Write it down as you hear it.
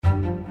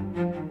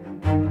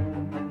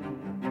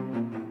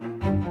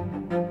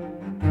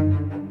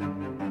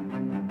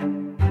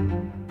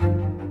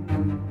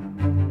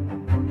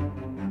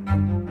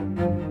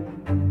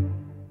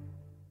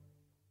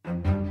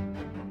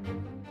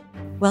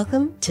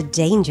Welcome to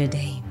Danger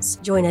Dames.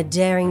 Join a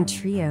daring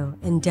trio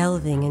in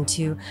delving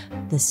into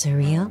the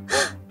surreal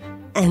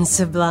and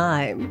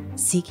sublime,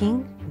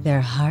 seeking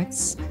their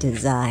heart's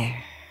desire.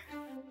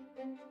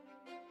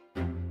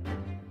 All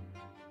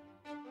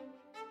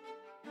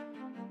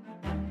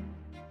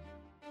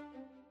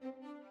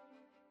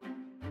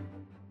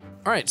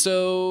right,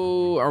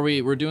 so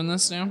we're doing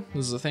this now?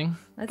 This is a thing?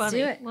 Let's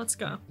do it. Let's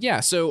go.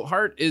 Yeah, so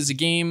Heart is a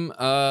game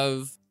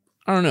of,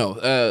 I don't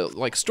know,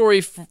 like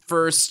story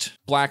first,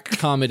 black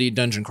comedy,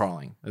 dungeon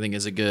crawling, I think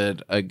is a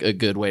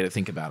good way to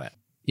think about it.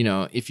 You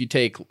know, if you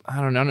take,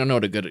 I don't know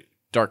what a good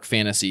dark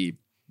fantasy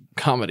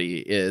comedy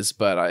is,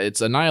 but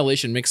it's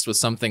Annihilation mixed with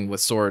something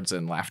with swords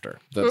and laughter.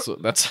 That's So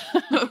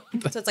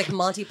it's like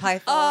Monty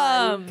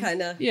Python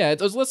kind of. yeah, it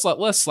was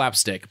less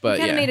slapstick, but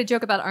Kind yeah. of made a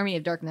joke about Army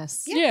of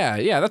Darkness.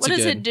 Yeah, that's What a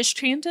is good. it?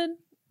 Disenchanted?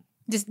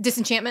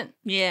 Disenchantment.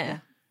 Yeah.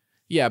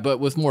 Yeah, but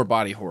with more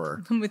body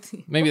horror.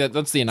 Maybe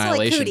that's the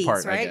Annihilation Cooties,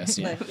 part, right? I guess.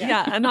 Yeah. Like,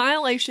 Yeah.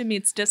 Annihilation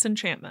meets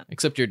Disenchantment.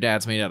 Except your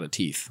dad's made out of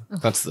teeth.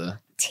 That's the.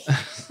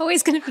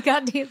 Always gonna be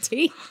goddamn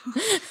teeth.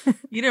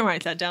 You didn't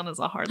write that down as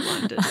a hard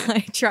line, did you?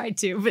 I tried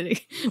to, but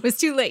it was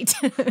too late.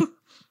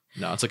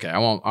 No, it's okay. I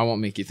won't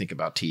make you think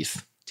about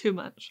teeth. Too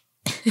much.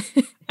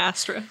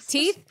 Asterisk.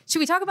 Teeth? Should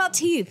we talk about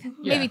teeth?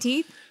 Yeah. Maybe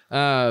teeth?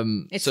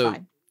 It's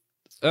fine.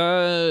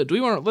 Do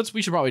we want to?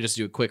 We should probably just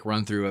do a quick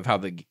run through of how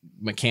the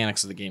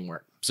mechanics of the game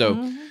work. So,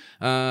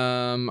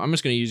 I'm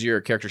just going to use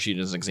your character sheet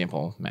as an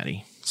example,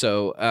 Maddie.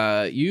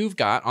 So, you've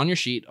got on your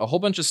sheet a whole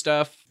bunch of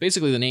stuff.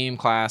 Basically, the name,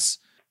 class.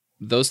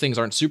 Those things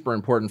aren't super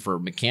important for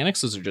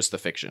mechanics. Those are just the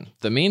fiction.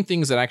 The main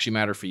things that actually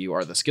matter for you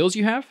are the skills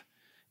you have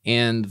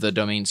and the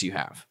domains you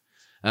have,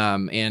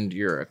 and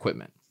your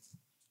equipment.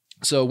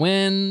 So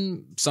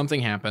when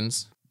something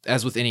happens,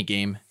 as with any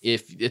game,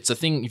 if it's a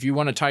thing, if you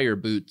want to tie your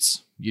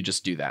boots, you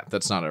just do that.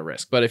 That's not a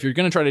risk. But if you're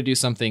going to try to do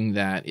something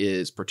that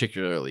is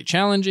particularly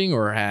challenging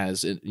or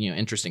has,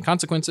 interesting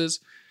consequences,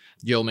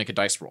 you'll make a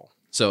dice roll.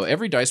 So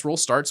every dice roll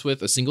starts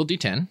with a single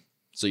D10.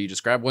 So you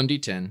just grab one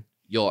D10.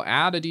 You'll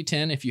add a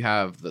D10 if you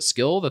have the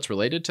skill that's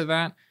related to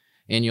that.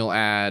 And you'll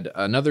add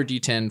another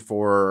D10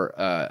 for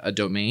a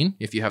domain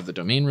if you have the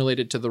domain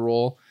related to the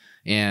roll.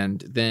 And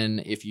then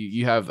if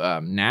you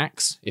have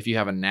knacks, if you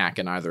have a knack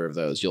in either of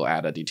those, you'll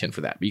add a D10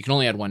 for that. But you can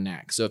only add one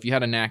knack. So if you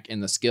had a knack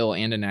in the skill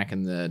and a knack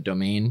in the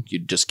domain,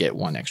 you'd just get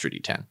one extra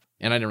D10.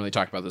 And I didn't really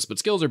talk about this, but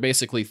skills are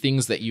basically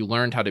things that you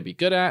learned how to be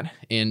good at.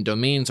 And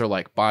domains are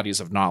like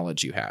bodies of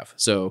knowledge you have.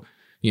 So,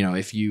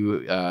 if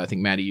you, I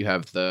think, Maddie, you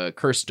have the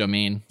cursed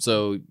domain.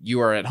 So you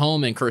are at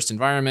home in cursed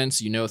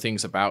environments. You know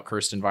things about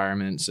cursed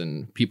environments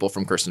and people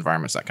from cursed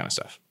environments, that kind of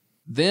stuff.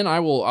 Then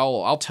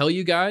I'll tell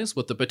you guys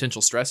what the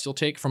potential stress you'll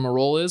take from a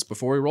roll is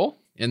before we roll.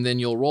 And then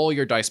you'll roll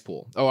your dice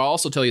pool. Oh, I'll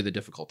also tell you the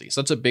difficulty.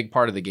 So that's a big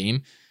part of the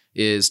game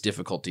is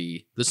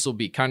difficulty. This will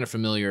be kind of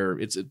familiar.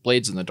 It's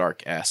Blades in the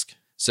Dark-esque.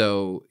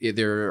 So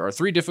there are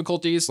 3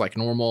 difficulties, like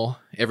normal,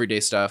 everyday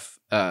stuff,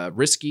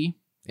 risky,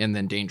 and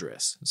then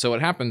dangerous. So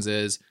what happens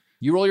is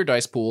you roll your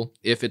dice pool.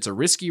 If it's a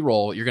risky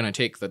roll, you're going to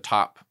take the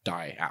top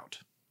die out.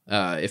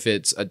 If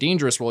it's a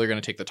dangerous roll, you're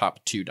going to take the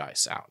top 2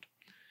 dice out.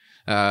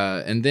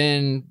 And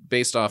then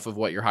based off of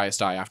what your highest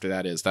die after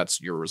that is,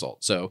 that's your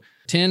result. So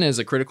 10 is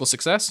a critical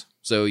success.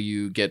 So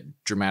you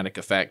get dramatic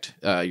effect.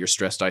 Your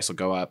stress dice will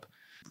go up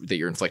that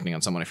you're inflicting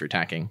on someone if you're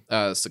attacking.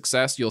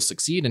 Success, you'll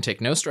succeed and take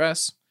no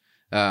stress.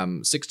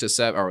 6 to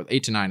 7 or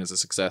 8 to 9 is a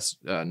success,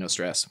 no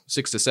stress.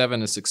 6 to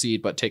 7 is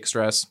succeed but take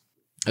stress.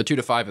 A 2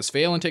 to 5 is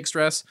fail and take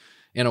stress.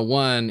 And a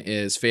 1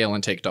 is fail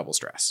and take double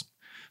stress.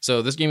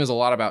 So this game is a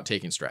lot about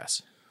taking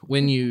stress.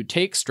 When you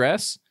take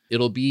stress,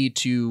 it'll be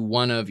to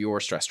one of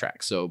your stress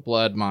tracks. So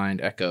blood,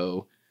 mind,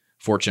 echo,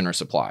 fortune, or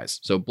supplies.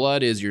 So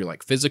blood is your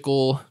like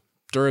physical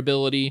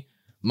durability.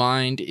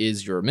 Mind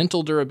is your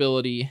mental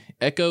durability.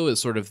 Echo is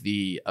sort of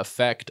the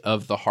effect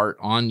of the heart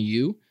on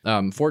you.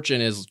 Fortune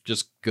is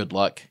just good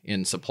luck.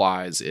 And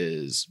supplies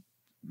is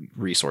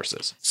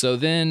resources. So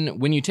then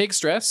when you take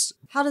stress...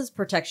 How does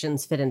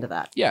protections fit into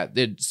that? Yeah,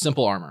 it's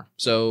simple armor.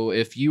 So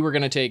if you were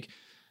going to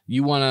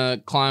you want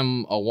to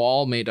climb a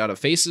wall made out of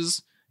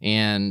faces...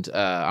 And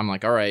I'm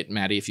like, all right,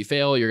 Maddie, if you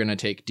fail, you're going to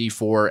take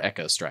D4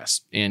 echo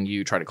stress. And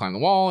you try to climb the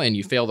wall and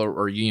you fail,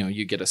 or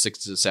you get a 6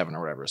 to 7 or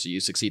whatever. So you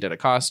succeed at a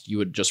cost. You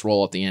would just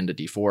roll at the end a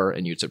D4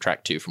 and you'd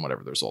subtract 2 from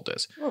whatever the result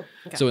is. Oh,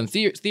 okay. So in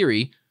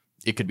theory,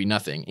 it could be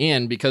nothing.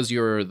 And because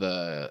you're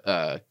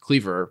the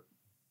cleaver,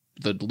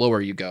 the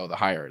lower you go, the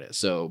higher it is.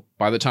 So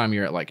by the time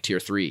you're at like tier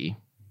 3,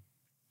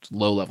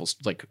 low levels,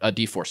 like a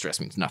D4 stress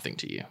means nothing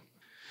to you.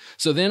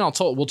 So then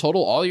we'll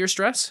total all your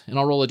stress and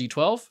I'll roll a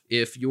D12.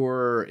 If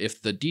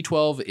the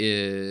D12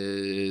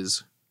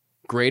 is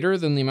greater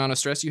than the amount of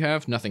stress you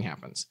have, nothing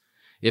happens.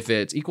 If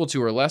it's equal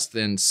to or less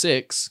than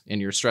 6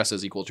 and your stress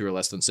is equal to or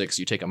less than 6,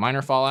 you take a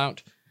minor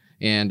fallout.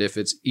 And if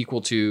it's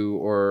equal to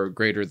or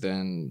greater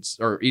than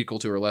or equal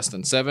to or less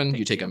than 7,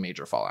 you take a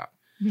major fallout.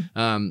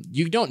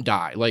 You don't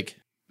die. Like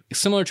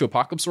similar to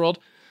Apocalypse World,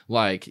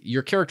 like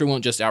your character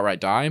won't just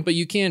outright die, but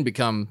you can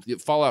become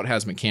Fallout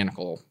has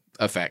mechanical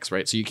effects,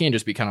 right? So you can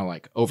just be kind of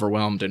like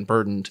overwhelmed and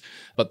burdened,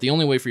 but the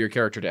only way for your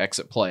character to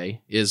exit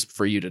play is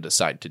for you to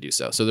decide to do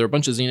so. So there are a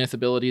bunch of Zenith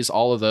abilities.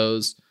 All of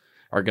those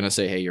are going to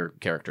say, hey, your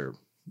character,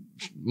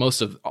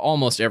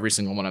 almost every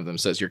single one of them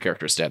says your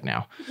character's dead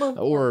now, Well,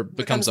 or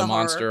becomes a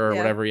monster horror, or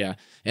whatever. Yeah.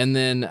 And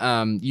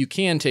then you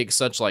can take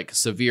such like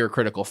severe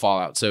critical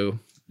fallout. So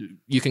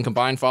you can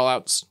combine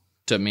fallouts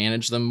to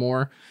manage them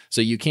more.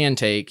 So you can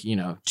take,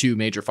 2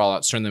 major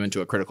fallouts, turn them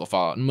into a critical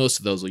fallout. And most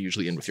of those will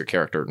usually end with your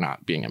character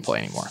not being in play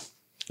anymore.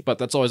 But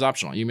that's always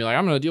optional. You can be like,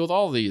 I'm going to deal with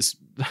all of these.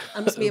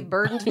 I'm just be a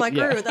burden to my crew.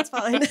 Yeah. That's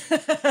fine.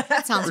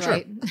 That sounds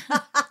right.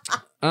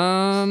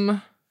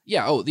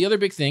 Yeah. Oh, the other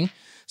big thing.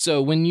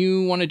 So when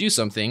you want to do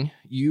something,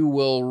 you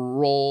will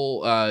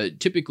roll.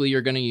 Typically,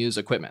 you're going to use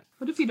equipment.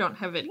 What if you don't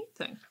have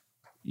anything?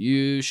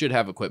 You should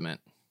have equipment.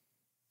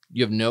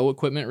 You have no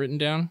equipment written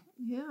down?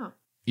 Yeah.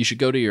 You should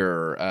go to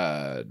your,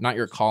 not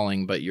your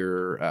calling, but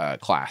your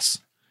class.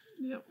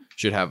 Yep.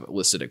 Should have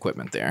listed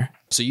equipment there.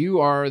 So you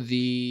are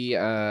the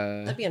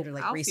That'd be under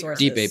like Alfear. resources.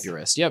 deep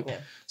vaporist. Yep. Yeah.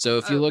 So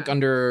if you look Okay.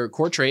 under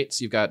core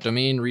traits, you've got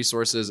domain,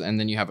 resources, and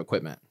then you have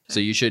equipment. So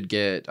Okay. you should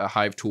get a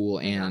hive tool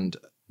and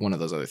one of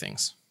those other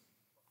things.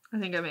 I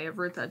think I may have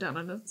wrote that down,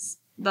 and it's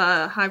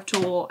the hive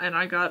tool, and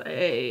I got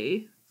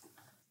a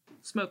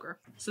smoker.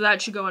 So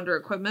that should go under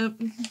equipment.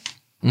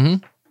 Mm-hmm.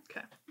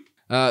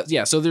 Okay.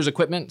 Yeah, so there's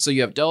equipment. So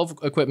you have delve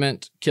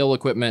equipment, kill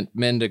equipment,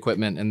 mend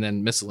equipment, and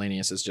then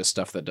miscellaneous is just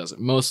stuff that does it.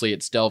 Mostly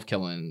it's delve,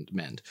 kill, and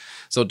mend.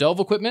 So delve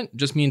equipment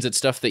just means it's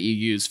stuff that you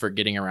use for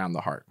getting around the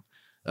heart.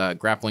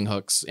 Grappling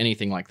hooks,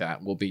 anything like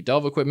that will be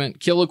delve equipment.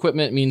 Kill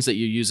equipment means that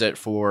you use it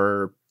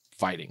for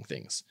fighting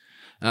things.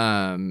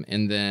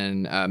 And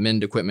then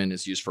mend equipment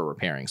is used for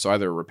repairing. So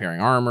either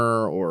repairing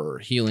armor or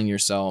healing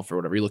yourself or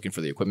whatever. You're looking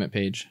for the equipment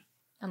page.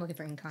 I'm looking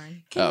for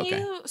Incarn. Can Okay.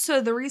 you? So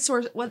the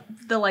resource, what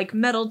the like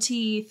metal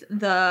teeth,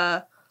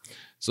 the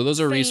So those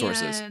are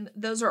resources. fan,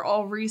 those are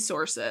all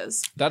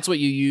resources. That's what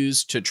you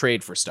use to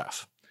trade for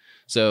stuff.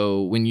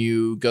 So when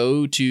you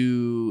go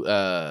to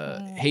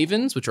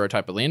havens, which are a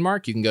type of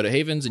landmark, you can go to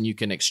havens and you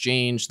can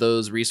exchange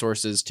those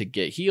resources to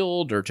get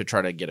healed or to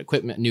try to get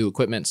equipment, new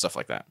equipment, stuff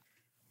like that.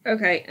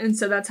 Okay, and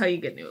so that's how you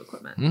get new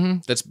equipment. Hmm.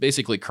 That's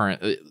basically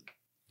current.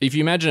 If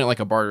you imagine it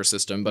like a barter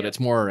system, but Yeah. it's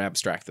more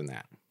abstract than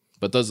that.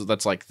 But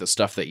that's like the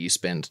stuff that you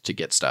spend to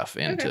get stuff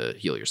and to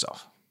heal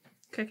yourself.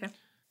 Okay.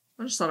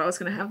 I just thought I was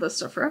gonna have this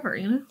stuff forever,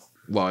 you know?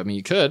 Well, I mean,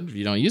 you could if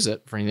you don't use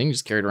it for anything,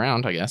 just carry it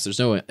around. I guess there's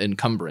no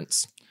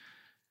encumbrance.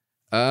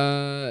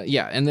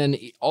 Yeah, and then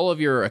all of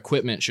your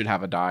equipment should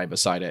have a die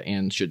beside it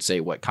and should say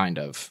what kind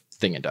of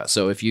thing it does.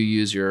 So if you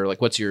use your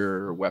what's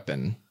your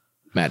weapon,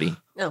 Maddie?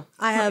 No,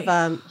 I have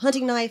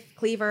hunting knife,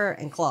 cleaver,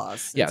 and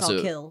claws. Yeah, It's all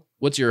so- kill.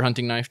 What's your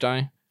hunting knife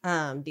die?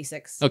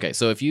 D6. Okay,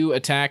 so if you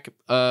attack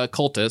a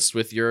cultist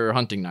with your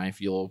hunting knife,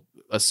 you'll,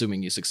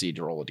 assuming you succeed,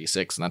 to roll a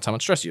d6, and that's how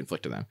much stress you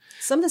inflict to them.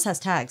 Some of this has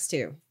tags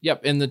too.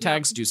 Yep, and the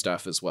tags do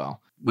stuff as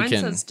well. Mine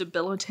says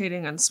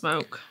debilitating and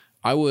smoke.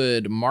 I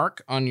would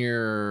mark on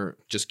your,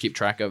 just keep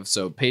track of,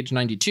 so page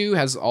 92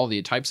 has all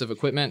the types of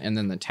equipment, and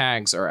then the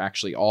tags are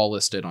actually all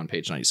listed on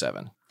page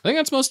 97. I think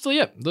that's mostly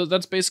it.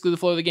 That's basically the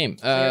flow of the game.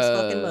 Clear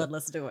smoking mud.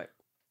 Let's do it.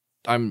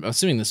 I'm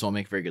assuming this won't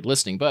make very good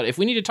listening, but if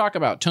we need to talk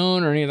about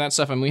tone or any of that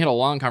stuff, I mean, we had a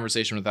long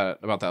conversation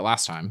about that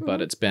last time,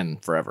 but it's been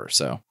forever,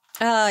 so.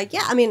 Yeah,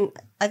 I mean,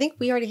 I think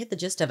we already hit the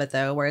gist of it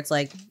though, where it's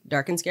like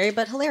dark and scary,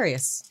 but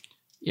hilarious.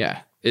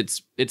 Yeah,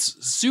 it's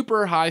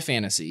super high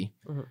fantasy,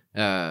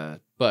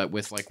 but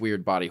with like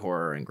weird body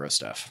horror and gross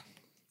stuff.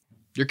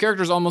 Your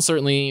characters almost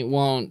certainly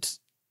won't.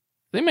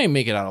 They may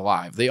make it out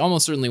alive. They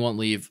almost certainly won't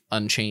leave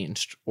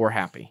unchanged or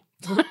happy.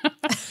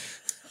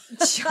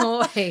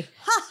 Joy.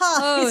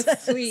 Oh,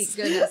 sweet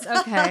goodness.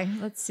 Okay,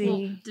 let's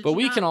see. But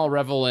we can all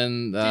revel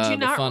in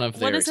the fun of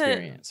their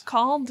experience. It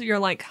called? Your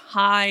like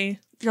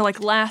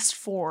last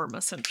form,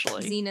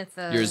 essentially. Zenith.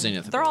 Your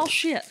Zenith. They're all ability.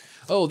 shit.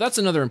 Oh, that's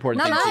another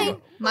important Not thing mine.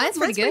 too. Mine's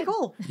pretty That's good.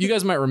 cool. You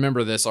guys might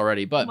remember this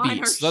already, but Mine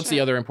beats. are That's the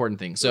shit. other important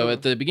thing. So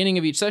at the beginning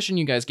of each session,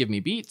 you guys give me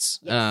beats.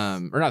 Or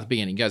not at the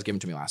beginning. You guys give them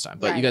to me last time.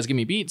 But you Right. guys give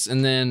me beats,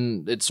 and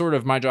then it's sort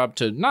of my job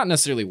to not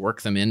necessarily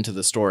work them into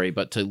the story,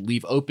 but to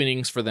leave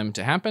openings for them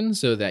to happen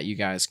so that you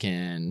guys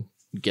can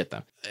get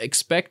them.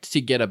 Expect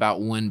to get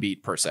about 1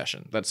 beat per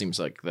session. That seems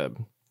like the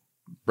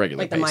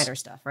regular Like the pace. minor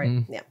stuff,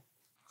 right? Yeah.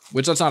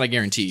 Which that's not a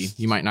guarantee.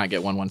 You might not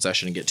get one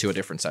session and get to a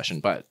different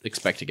session, but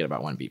expect to get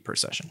about 1 beat per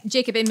session.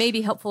 Jacob, it may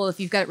be helpful if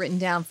you've got it written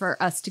down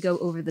for us to go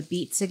over the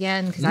beats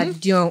again, because I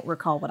don't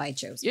recall what I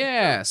chose.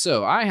 Yeah,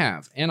 so I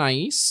have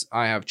Anais,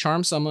 I have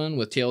Charm Someone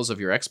with Tales of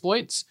Your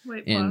Exploits,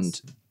 Wait, and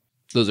plus.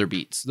 those are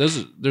beats. There's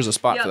a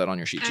spot Yep. for that on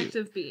your sheet too.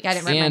 Active beats. Yeah, I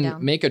didn't write mine And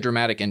down. make a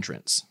dramatic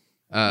entrance.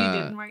 You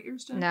didn't write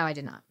yours down? No, I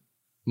did not.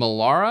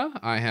 Malara,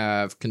 I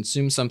have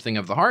consume something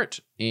of the heart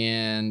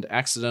and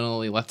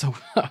accidentally let the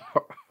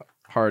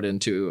heart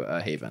into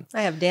a haven.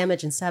 I have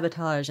damage and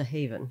sabotage a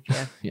haven.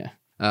 Yeah. Yeah.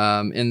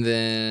 And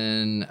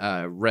then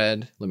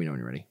red, let me know when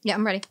you're ready. Yeah,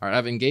 I'm ready. All right, I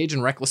have engage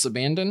in reckless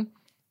abandon,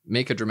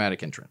 make a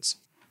dramatic entrance.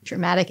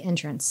 Dramatic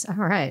entrance. All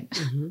right.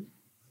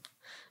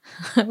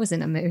 I was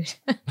in a mood.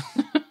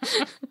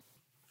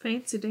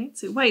 Fancy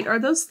dancy. Wait, are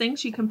those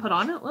things you can put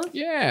on it, Luke?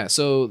 Yeah,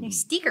 so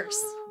Stickers.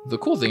 the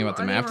cool thing about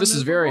the Are they map, this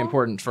is very removable?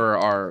 important for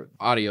our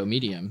audio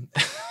medium,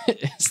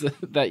 is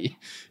that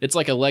it's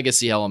like a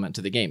legacy element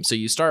to the game. So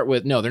you start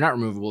with, no, they're not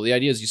removable. The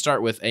idea is you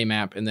start with a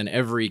map, and then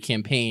every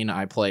campaign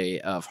I play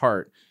of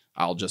Heart,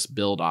 I'll just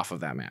build off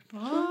of that map.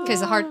 Because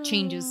the heart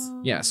changes.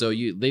 Yeah, so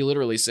they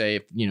literally say,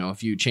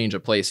 if you change a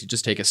place, you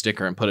just take a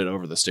sticker and put it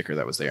over the sticker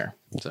that was there.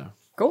 So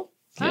Cool.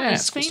 yeah,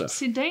 That's it's cool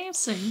fancy stuff.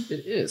 dancing.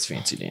 It is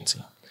fancy dancy.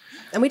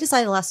 And we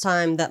decided last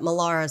time that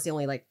Malara is the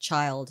only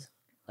child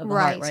of the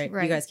heart, right?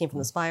 Right. You guys came from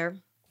the Spire.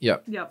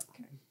 Yep, Yep.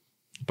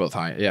 both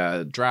high.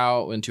 Yeah,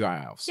 Drow and 2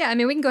 high elves. Yeah, I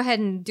mean, we can go ahead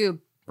and do a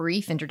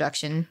brief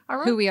introduction. I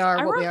wrote- Who we are,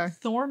 I what we wrote are.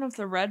 Thorn of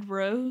the Red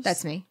Rose.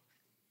 That's me.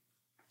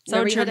 Is that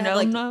what Remember you you're had to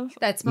have, known of?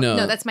 That's No.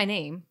 no, that's my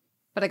name.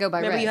 But I go by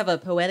Remember, Red. you have a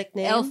poetic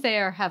name.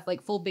 Elfair have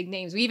full big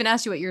names. We even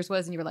asked you what yours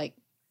was, and you were like,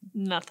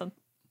 Nothing.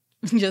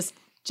 just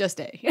A.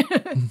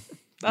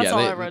 That's Yeah, all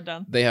they- I wrote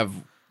down. They have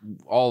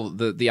all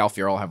the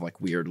Alfir all have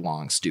weird,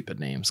 long, stupid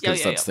names because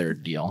Yeah, that's their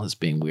deal, is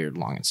being weird,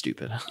 long, and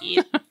stupid.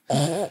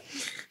 All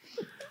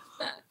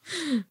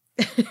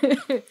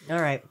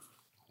right.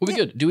 We'll be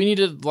good. Do we need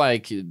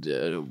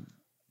to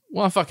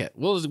well, fuck it.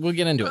 We'll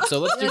get into it. So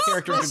let's do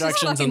character Let's just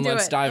introductions and fucking do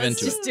let's dive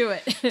Let's into just do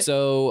it. it.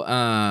 So,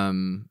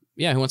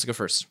 yeah, who wants to go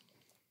first?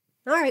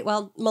 All right.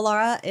 Well,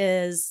 Malara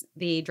is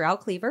the Drow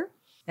Cleaver,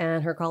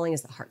 and her calling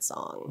is the Heart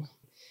Song.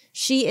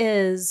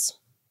 She's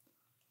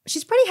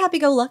pretty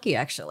happy-go-lucky,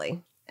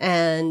 actually.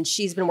 And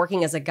she's been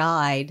working as a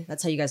guide.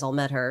 That's how you guys all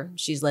met her.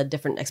 She's led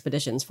different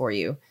expeditions for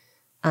you.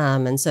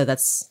 And so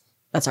that's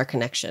our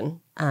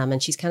connection.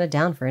 And she's kind of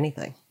down for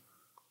anything.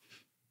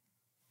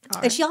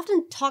 And she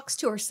often talks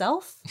to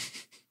herself.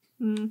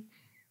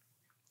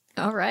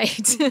 All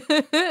right.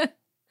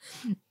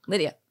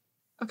 Lydia.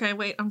 Okay,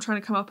 wait. I'm trying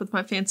to come up with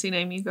my fancy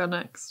name. You go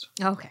next.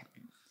 Okay.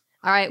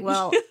 All right.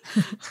 Well,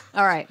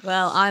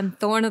 I'm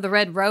Thorn of the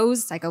Red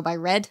Rose. I go by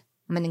Red.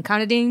 I'm an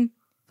Incarnadine,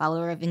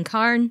 follower of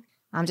Incarn.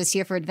 I'm just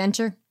here for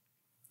adventure.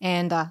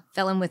 And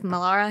fell in with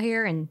Malara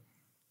here, and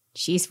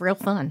she's real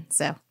fun.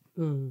 So,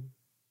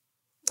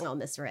 Oh,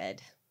 Miss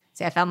Red.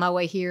 see, I found my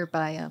way here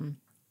by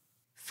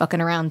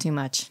fucking around too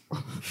much.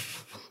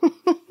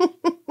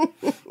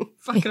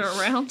 Fucking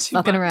around too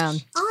Fucking much.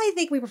 around. I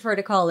think we prefer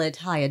to call it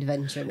high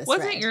adventure, Miss Red.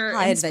 Wasn't your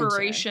High adventure.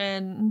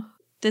 inspiration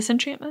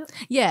disenchantment?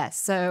 Yeah.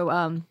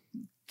 So,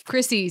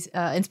 Chrissy's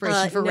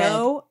inspiration for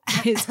no.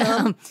 Red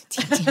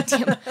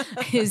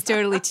is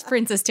totally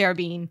Princess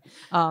Terrabine.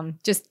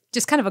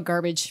 Just kind of a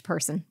garbage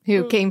person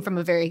who came from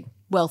a very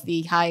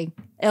wealthy, high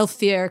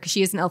Elfair, because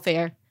she is an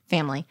Elfair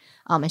family,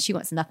 and she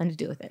wants nothing to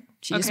do with it.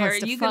 She just Okay, wants are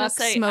to you gonna fuck,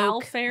 say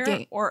smoke,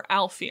 Alfair or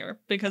Alfear?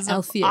 Because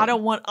Alfear. I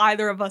don't want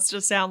either of us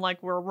to sound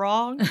like we're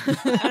wrong,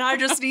 and I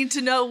just need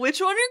to know which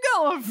one you're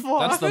going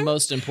for. That's the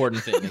most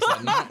important thing, is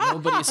that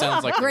nobody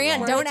sounds like they're Grant,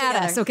 wrong. don't add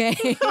us, okay?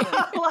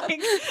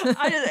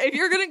 If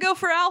you're gonna go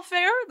for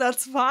Alfair,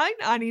 that's fine.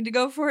 I need to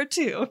go for it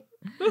too.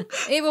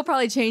 It will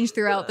probably change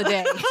throughout the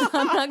day.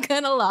 I'm not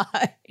gonna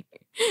lie.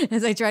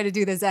 As I try to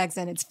do this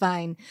accent, it's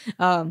fine.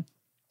 But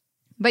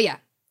yeah.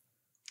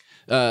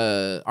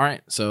 All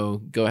right, so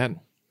go ahead.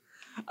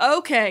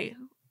 Okay,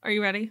 are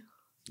you ready?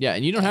 Yeah,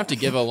 and you don't have to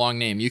give a long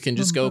name. You can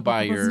just go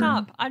by your...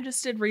 Stop! I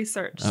just did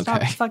research.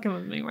 Stop Okay. fucking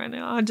with me right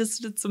now. I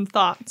just did some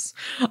thoughts.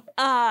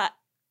 And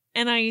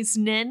I used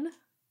Nin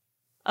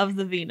of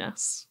the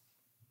Venus.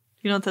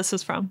 You know what this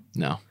is from?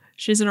 No.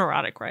 She's an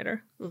erotic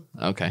writer.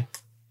 Okay.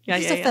 Yeah,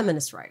 She's yeah, a yeah.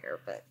 feminist writer,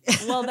 but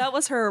Well, that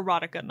was her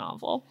erotica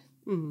novel,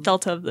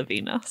 Delta of the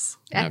Venus.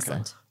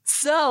 excellent.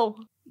 So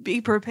be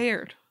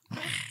prepared.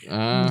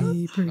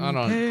 I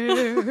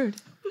don't...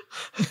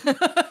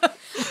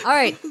 All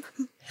right.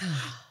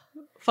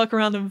 Fuck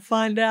around and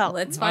find out.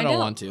 Let's I find don't out.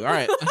 want to. All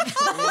right.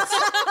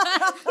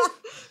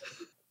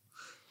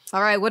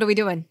 All right. What are we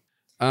doing?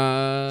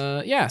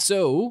 Yeah,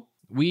 so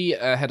we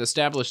had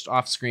established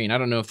off screen. I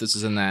don't know if this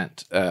is in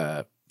that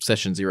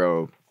session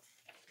 0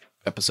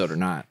 episode or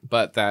not,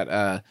 but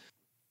that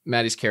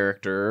Maddie's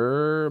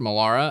character,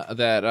 Malara,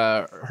 that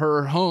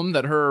her home,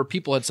 that her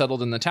people had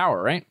settled in the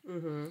tower, right?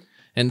 Mm-hmm.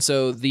 And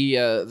so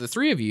the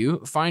three of you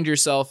find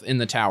yourself in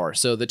the tower.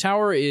 So the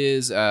tower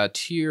is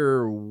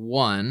tier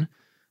 1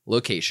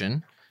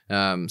 location.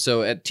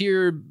 So at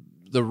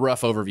the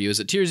rough overview is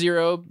at tier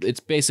 0,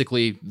 it's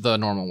basically the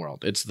normal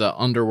world. It's the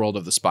underworld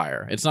of the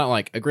Spire. It's not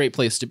like a great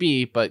place to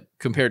be, but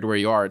compared to where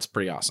you are, it's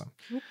pretty awesome.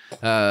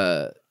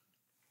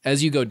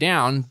 As you go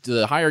down,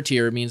 the higher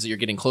tier means that you're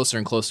getting closer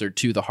and closer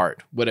to the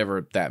heart,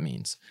 whatever that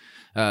means.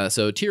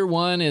 So tier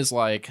 1 is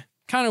like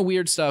kind of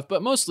weird stuff,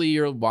 but mostly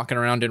you're walking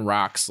around in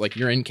rocks, like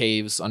you're in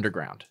caves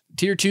underground.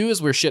 Tier 2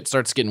 is where shit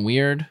starts getting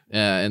weird.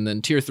 And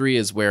then tier 3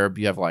 is where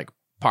you have like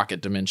pocket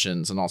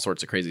dimensions and all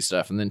sorts of crazy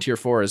stuff. And then tier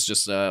 4 is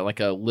just like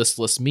a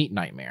listless meat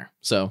nightmare.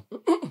 So,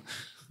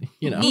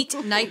 you know. Meat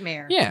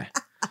nightmare. Yeah.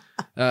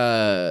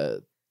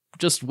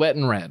 Just wet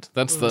and red.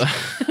 That's the,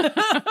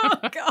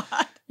 Oh,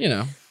 God. you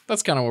know,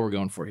 that's kind of what we're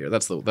going for here.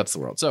 That's the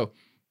world. So,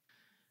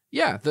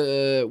 yeah,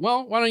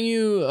 why don't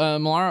you,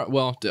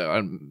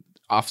 Malara,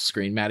 off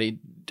screen, Maddie,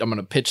 I'm going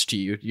to pitch to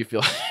you. You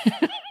feel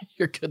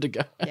You're good to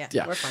go.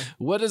 Yeah, we're fine.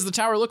 What does the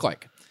tower look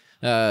like?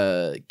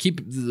 Keep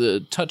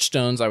the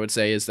touchstones, I would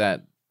say, is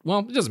that, well,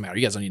 it doesn't matter.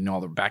 You guys don't need to know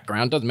all the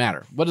background. Doesn't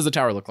matter. What does the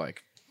tower look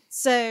like?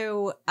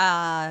 So,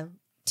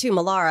 to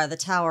Malara, the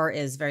tower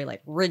is very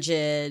like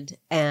rigid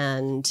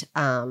and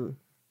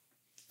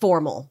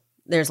formal.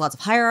 There's lots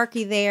of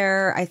hierarchy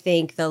there. I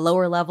think the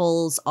lower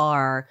levels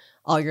are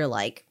all your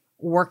like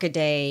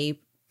workaday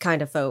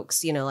kind of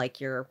folks, you know, like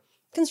your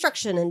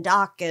construction and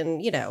dock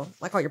and, you know,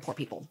 like all your poor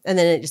people. And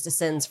then it just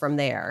ascends from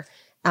there.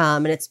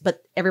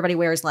 But everybody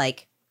wears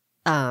like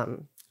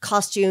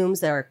costumes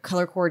that are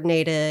color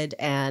coordinated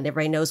and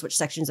everybody knows which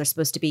sections they're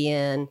supposed to be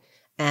in.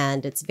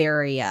 And it's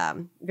very,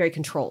 very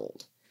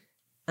controlled.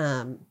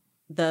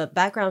 The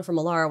background for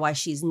Malara, why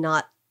she's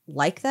not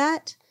like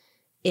that,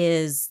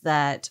 is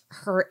that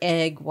her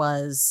egg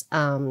was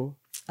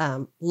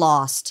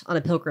lost on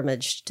a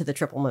pilgrimage to the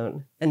Triple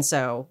Moon. And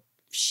so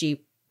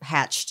she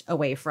hatched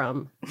away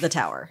from the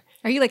tower.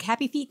 Are you like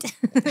Happy Feet?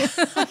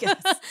 I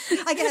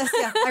guess,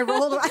 yeah. I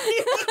rolled around.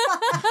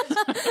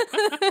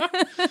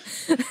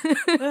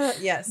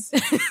 Yes.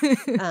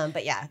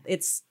 But yeah,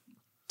 it's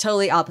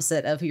totally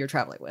opposite of who you're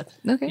traveling with.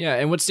 Okay. Yeah,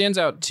 and what stands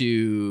out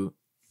to,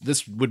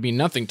 this would mean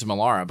nothing to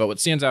Malara, but what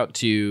stands out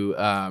to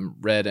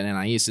Red and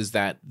Anais is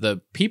that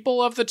the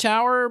people of the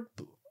tower,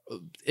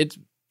 it's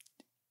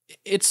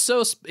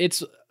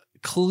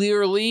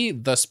clearly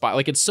the spire.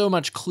 Like, it's so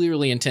much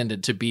clearly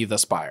intended to be the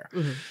spire.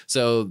 Mm-hmm.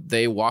 So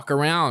they walk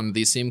around.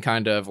 These seem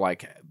kind of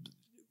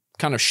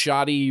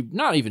shoddy,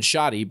 not even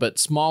shoddy, but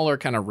smaller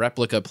kind of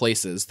replica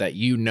places that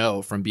you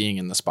know from being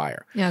in the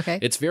spire. Yeah, okay.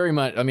 It's very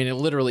much, I mean,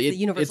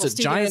 it's a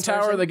giant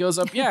tower version. that goes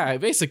up. Yeah,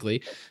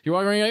 basically. You're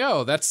walking around, you're like,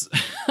 oh, that's,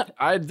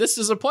 this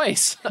is a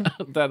place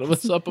that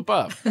was up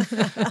above.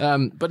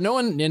 But no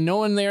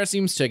one there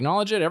seems to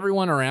acknowledge it.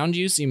 Everyone around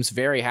you seems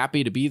very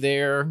happy to be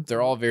there.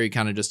 They're all very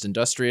kind of just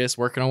industrious,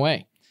 working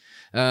away.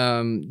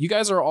 You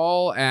guys are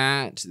all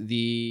at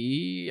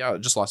the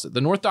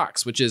North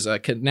Docks, which is a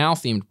canal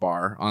themed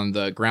bar on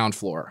the ground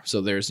floor. So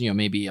there's,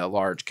 maybe a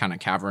large kind of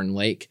cavern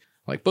lake,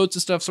 like boats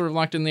and stuff sort of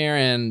locked in there.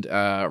 And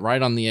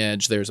right on the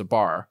edge, there's a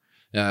bar.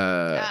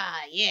 Yeah.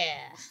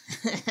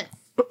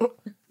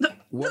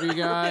 What are you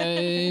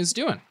guys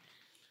doing?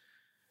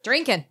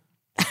 Drinking.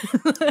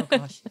 Oh,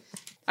 gosh.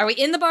 Are we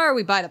in the bar or are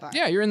we by the bar?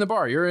 Yeah, you're in the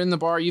bar.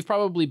 You've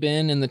probably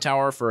been in the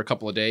tower for a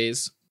couple of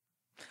days.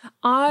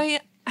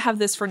 I have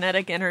this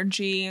frenetic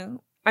energy.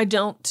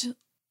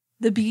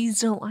 The bees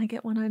don't like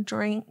it when I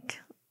drink,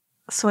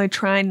 so I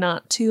try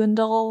not to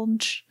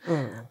indulge,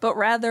 but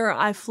rather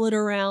I flit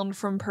around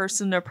from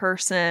person to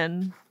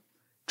person,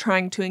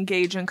 trying to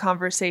engage in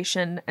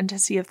conversation and to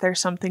see if there's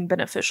something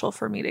beneficial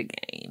for me to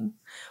gain,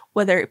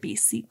 whether it be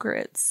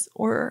secrets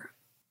or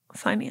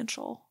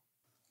financial.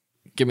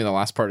 Give me the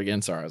last part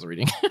again. Sorry, I was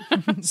reading.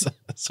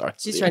 Sorry.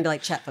 She's trying to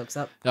like chat folks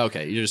up.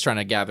 Okay, you're just trying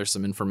to gather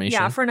some information.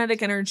 Yeah,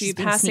 frenetic energy, She's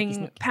being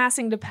sneaky.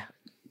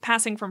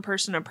 passing from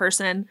person to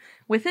person.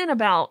 Within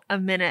about a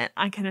minute,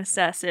 I can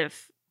assess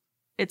if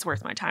it's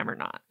worth my time or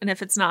not. And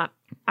if it's not,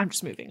 I'm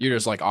just moving. You're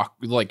just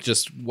like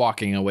just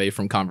walking away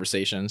from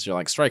conversations. You're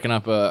like striking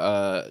up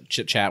a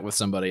chit chat with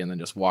somebody and then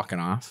just walking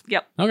off.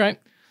 Yep. Okay.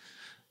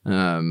 What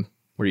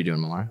are you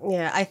doing, Malara?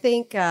 Yeah, I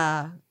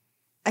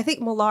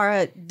think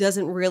Malara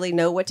doesn't really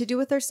know what to do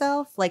with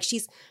herself. Like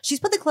she's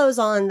put the clothes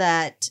on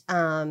that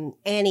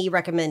Annie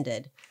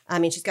recommended. I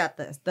mean, she's got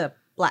the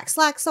black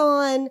slacks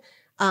on.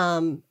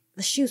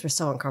 The shoes were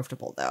so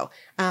uncomfortable though.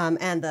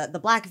 And the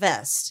black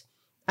vest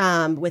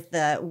with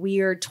the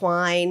weird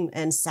twine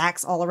and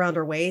sacks all around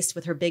her waist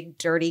with her big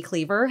dirty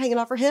cleaver hanging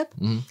off her hip.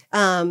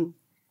 Mm-hmm.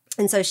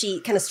 And so she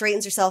kind of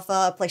straightens herself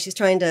up like she's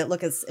trying to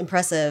look as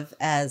impressive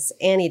as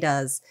Annie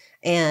does.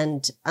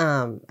 And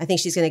I think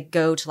she's going to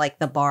go to like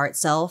the bar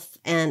itself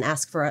and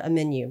ask for a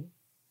menu.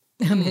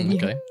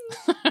 Okay.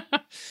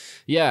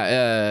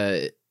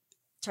 Yeah.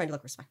 Trying to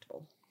look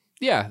respectable.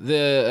 Yeah.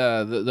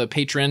 The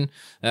patron,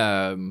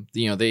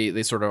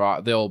 they sort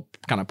of, they'll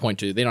kind of point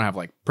to, they don't have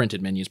like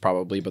printed menus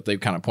probably, but they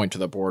kind of point to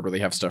the board where they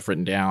have stuff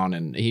written down.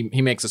 And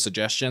he makes a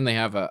suggestion. They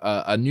have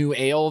a new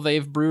ale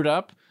they've brewed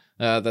up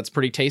that's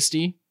pretty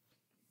tasty.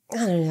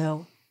 I don't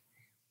know.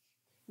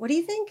 What do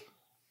you think?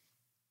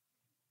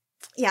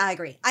 Yeah, I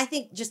agree. I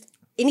think just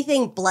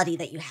anything bloody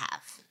that you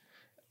have.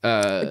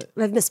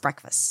 I've missed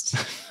breakfast.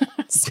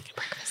 Second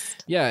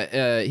breakfast.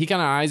 Yeah, he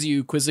kind of eyes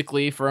you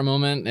quizzically for a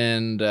moment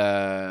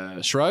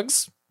and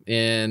shrugs,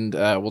 and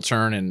will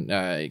turn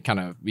and kind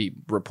of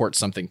report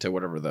something to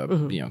whatever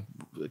the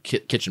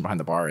kitchen behind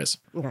the bar is.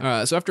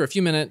 Okay. So after a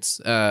few minutes,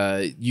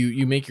 after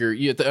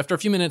a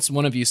few minutes,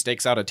 one of you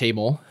stakes out a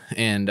table,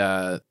 and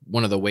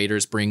one of the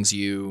waiters brings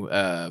you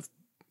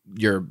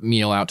your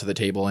meal out to the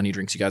table, any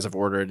drinks you guys have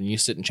ordered, and you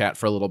sit and chat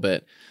for a little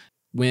bit.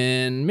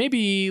 When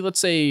maybe, let's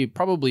say,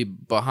 probably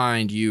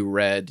behind you,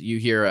 Red, you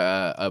hear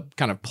a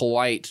kind of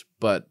polite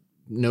but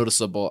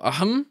noticeable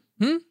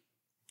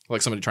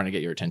like somebody trying to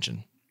get your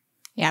attention.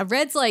 Yeah,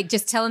 Red's like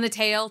just telling a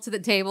tale to the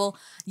table.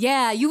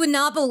 Yeah, you would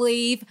not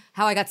believe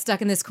how I got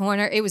stuck in this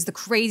corner. It was the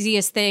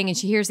craziest thing. And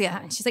she hears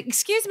she's like,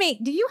 excuse me,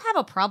 do you have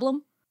a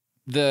problem?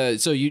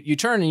 So you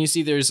turn and you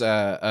see there's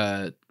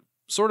a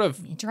sort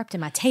of Interrupting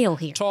my tail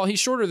here. tall. He's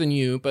shorter than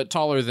you, but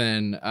taller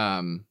than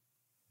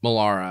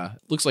Malara.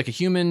 Looks like a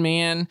human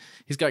man.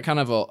 He's got kind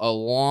of a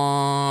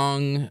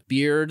long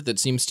beard that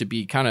seems to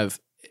be kind of.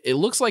 It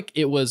looks like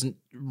it was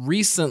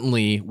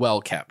recently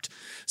well kept.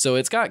 So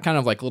it's got kind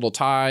of like little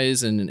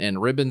ties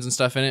and ribbons and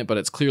stuff in it, but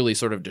it's clearly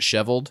sort of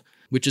disheveled,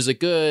 which is a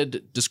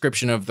good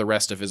description of the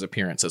rest of his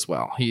appearance as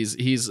well. He's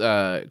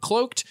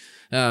cloaked,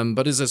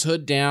 but is his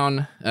hood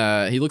down.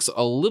 He looks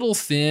a little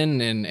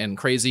thin and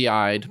crazy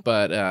eyed,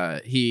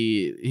 but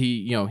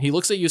he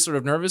looks at you sort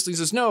of nervously. He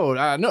says,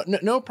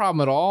 no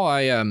problem at all.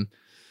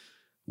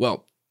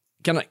 Well,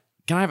 can I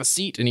have a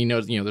seat? And he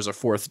knows, there's a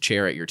fourth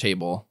chair at your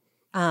table.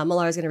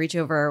 Malara's going to reach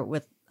over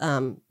with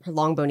her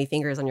long bony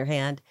fingers on your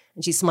hand,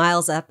 and she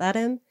smiles up at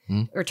him,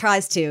 or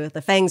tries to.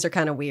 The fangs are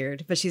kind of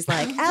weird, but she's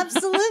like,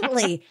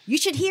 absolutely, you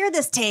should hear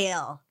this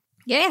tale.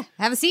 Yeah,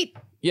 have a seat.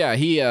 Yeah, I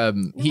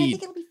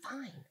think it'll be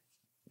fine.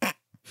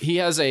 He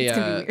has gonna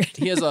be weird.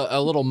 he has a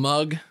little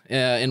mug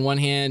in one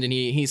hand, and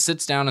he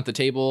sits down at the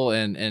table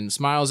and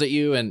smiles at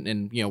you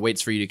and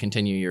waits for you to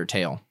continue your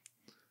tale.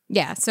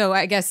 Yeah, so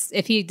I guess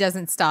if he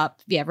doesn't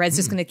stop, Red's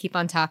just going to keep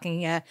on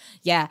talking. I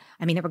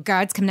mean, there were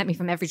guards coming at me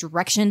from every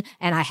direction,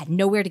 and I had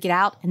nowhere to get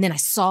out. And then I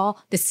saw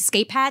this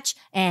escape hatch,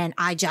 and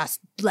I just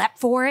leapt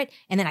for it.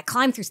 And then I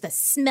climbed through the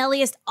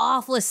smelliest,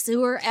 awfulest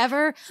sewer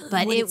ever.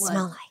 But What it did was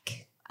smell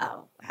like?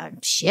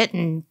 shit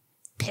and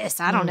piss.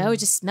 I don't know. It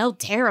just smelled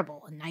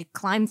terrible. And I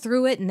climbed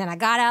through it, and then I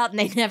got out, and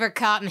they never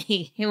caught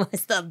me. It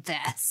was the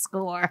best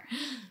score.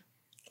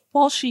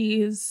 While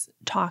she's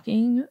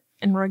talking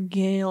and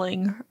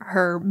regaling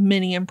her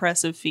many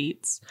impressive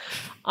feats,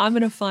 I'm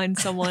going to find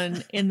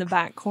someone in the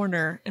back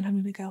corner and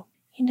I'm going to go,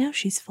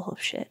 she's full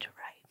of shit,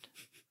 right?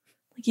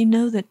 Like,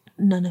 that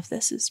none of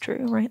this is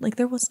true, right? Like,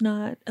 there was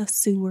not a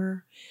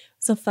sewer.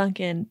 It's a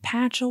fucking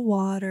patch of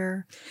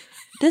water.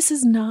 This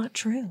is not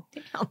true.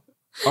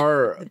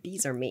 The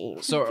bees are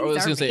mean. So I was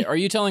going to say, are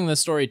you telling this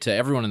story to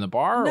everyone in the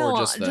bar No, or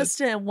just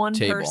to one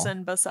table?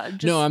 person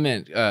besides. No, I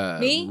meant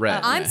Me?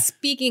 Red. I'm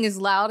speaking as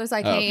loud as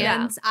I can. Okay.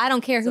 Yeah. I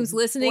don't care who's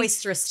listening.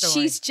 Boisterous story.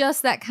 She's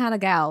just that kind of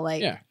gal.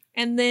 Like, Yeah.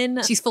 And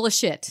then, she's full of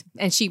shit,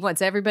 and she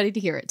wants everybody to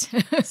hear it.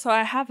 so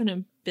I have an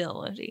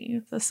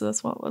ability. This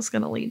is what was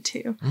going to lead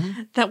to.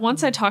 That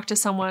once I talk to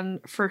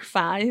someone for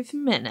 5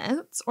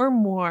 minutes or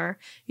more,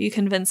 you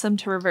convince them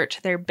to revert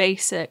to their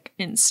basic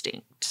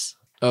instincts.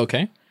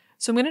 Okay.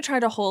 So I'm going to try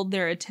to hold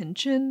their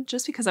attention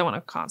just because I want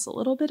to cause a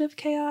little bit of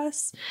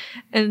chaos.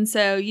 And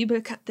so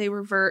they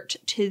revert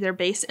to their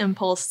base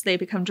impulse. They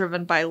become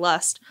driven by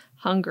lust,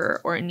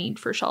 hunger, or a need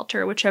for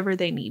shelter, whichever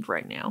they need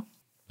right now.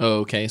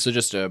 Okay, so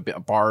just a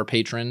bar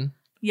patron.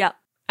 Yep.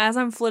 As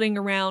I'm flitting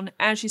around,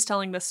 as she's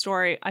telling this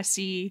story, I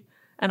see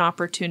an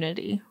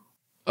opportunity.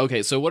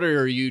 Okay, so what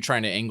are you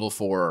trying to angle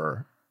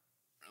for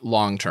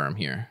long term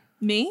here?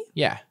 Me?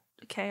 Yeah.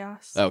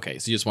 Chaos. Okay,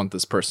 so you just want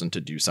this person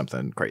to do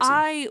something crazy.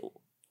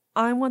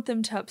 I want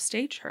them to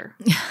upstage her.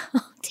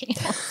 Oh,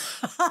 damn.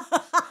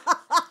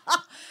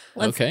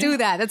 Let's Okay. do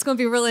that. That's going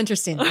to be real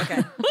interesting.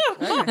 Okay.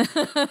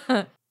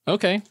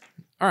 Okay.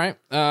 All right.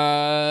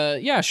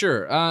 Yeah,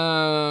 sure.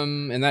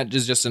 And that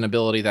is just an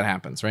ability that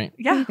happens, right?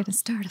 Yeah. We're going to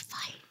start a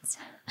fight.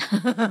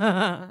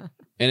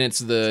 And it's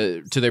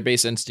to their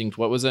base instinct.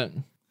 What was it?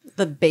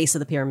 The base of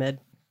the pyramid.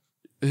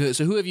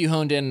 So who have you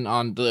honed in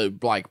on the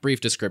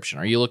brief description?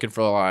 Are you looking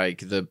for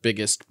the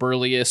biggest,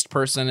 burliest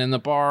person in the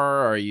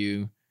bar? Are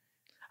you?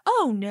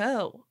 Oh,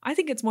 no. I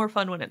think it's more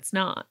fun when it's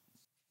not.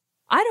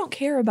 I don't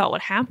care about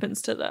what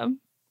happens to them.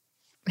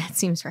 That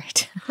seems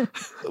right.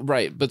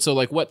 Right. But so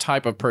what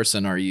type of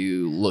person are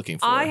you looking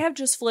for? I have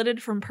just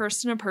flitted from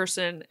person to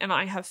person, and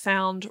I have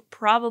found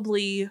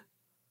probably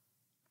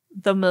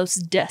the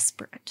most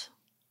desperate.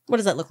 What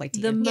does that look like to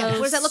you? Yeah,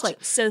 what does that look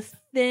like? So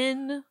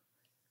thin,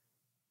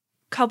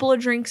 couple of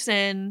drinks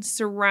in,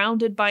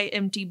 surrounded by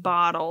empty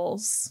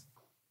bottles.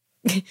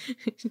 Is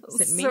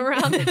it me?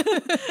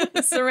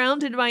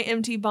 Surrounded by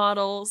empty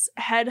bottles,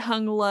 head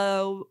hung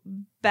low,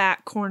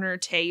 back corner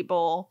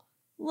table,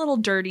 a little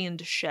dirty and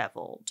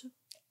disheveled.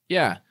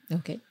 Yeah.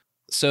 Okay.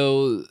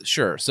 So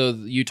sure. So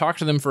you talk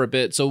to them for a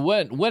bit. So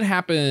what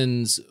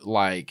happens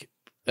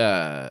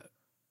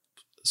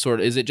sort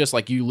of, is it just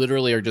you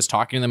literally are just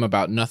talking to them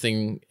about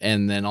nothing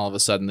and then all of a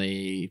sudden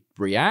they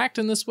react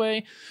in this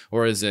way?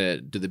 Or do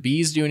the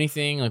bees do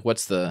anything?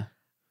 What's the...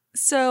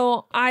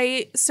 So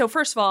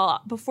first of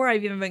all, before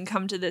I've even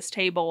come to this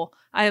table,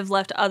 I have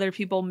left other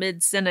people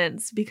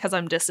mid-sentence because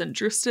I'm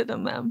disinterested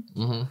in them.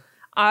 Mm-hmm.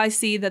 I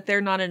see that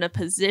they're not in a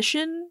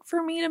position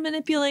for me to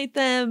manipulate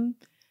them.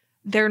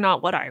 They're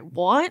not what I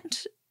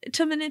want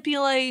to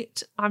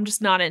manipulate. I'm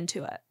just not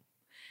into it.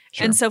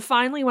 Sure. And so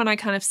finally, when I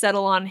kind of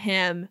settle on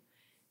him,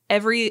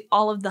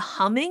 all of the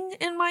humming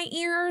in my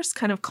ears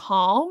kind of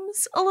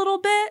calms a little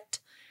bit.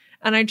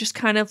 And I just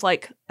kind of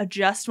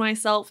adjust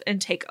myself and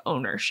take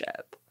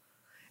ownership.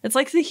 It's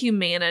like the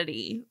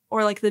humanity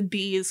or the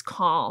bees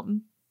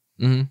calm.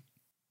 Mm-hmm.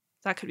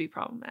 That could be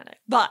problematic.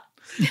 But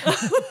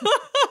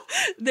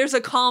there's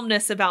a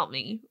calmness about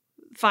me.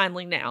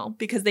 finally now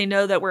because they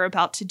know that we're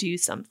about to do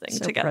something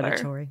So together.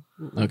 predatory.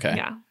 Okay.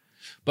 Yeah.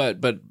 But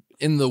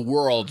in the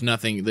world,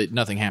 nothing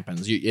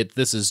happens.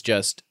 This is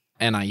just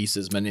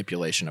Anais's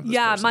manipulation of this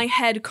person. My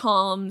head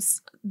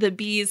calms. The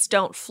bees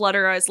don't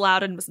flutter as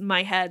loud in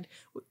my head.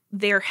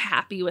 They're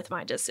happy with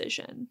my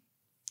decision.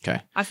 Okay.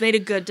 I've made a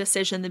good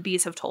decision. The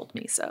bees have told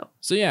me so.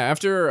 So yeah,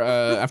 after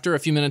a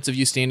few minutes of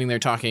you standing there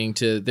talking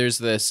to, there's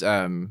this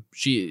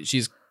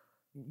she's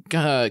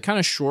kind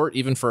of short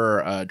even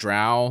for a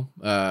drow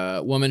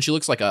woman. She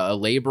looks like a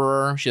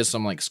laborer. She has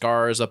some like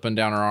scars up and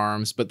down her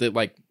arms, but they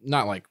like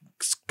not like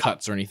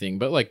cuts or anything,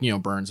 but like,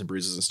 burns and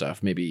bruises and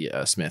stuff, maybe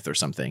a smith or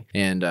something.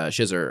 And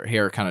she has her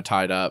hair kind of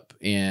tied up,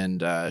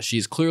 and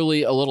she's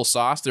clearly a little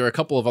sauced. There are a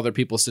couple of other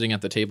people sitting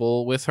at the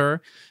table with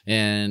her,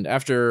 and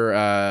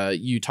after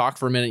you talk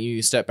for a minute,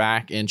 you step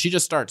back and she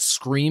just starts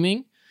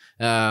screaming,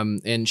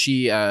 and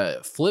she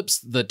flips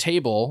the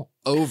table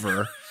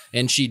over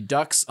and she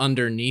ducks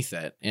underneath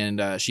it,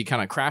 and she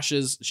kind of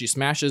she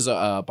smashes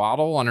a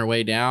bottle on her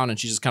way down, and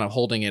she's just kind of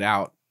holding it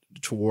out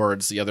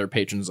towards the other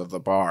patrons of the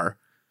bar.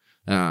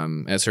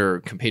 As her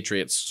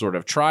compatriots sort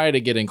of try to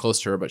get in close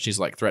to her, but she's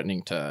like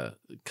threatening to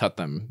cut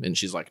them, and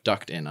she's like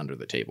ducked in under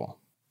the table.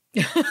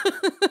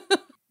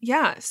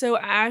 Yeah, so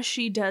as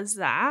she does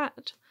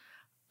that,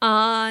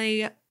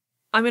 I'm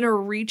going to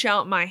reach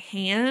out my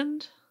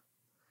hand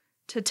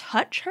to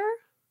touch her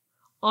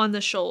on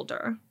the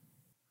shoulder.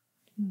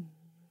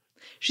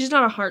 She's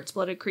not a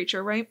heart-blooded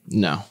creature, right?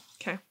 No.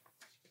 Okay.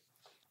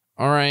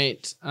 All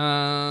right.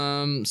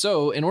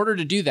 So in order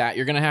to do that,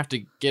 you're going to have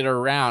to get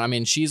around. I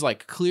mean, she's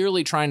like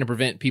clearly trying to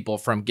prevent people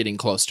from getting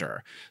close to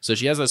her. So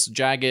she has this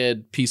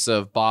jagged piece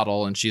of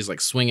bottle, and she's like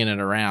swinging it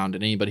around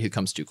at anybody who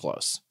comes too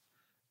close.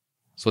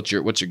 So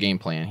what's your game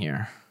plan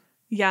here?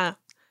 Yeah.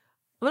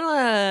 I'm going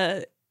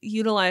to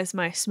utilize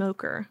my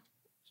smoker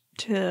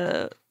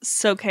to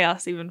sow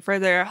chaos even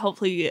further,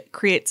 hopefully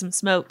create some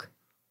smoke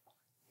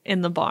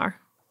in the bar.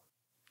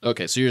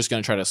 Okay, so you're just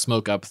going to try to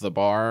smoke up the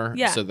bar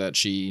Yeah. so that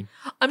she...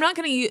 I'm not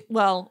going to use,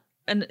 well,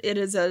 and it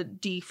is a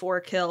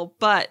D4 kill,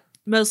 but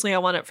mostly I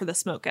want it for the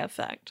smoke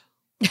effect.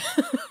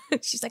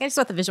 She's like, I just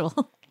want the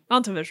visual.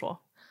 Not the visual.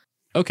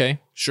 Okay,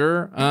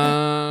 sure.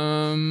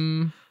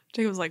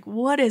 Jacob was like,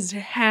 what is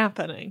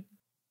happening?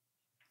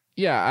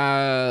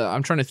 Yeah,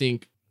 I'm trying to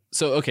think.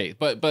 So, okay,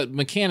 but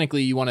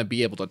mechanically you want to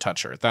be able to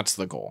touch her. That's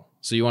the goal.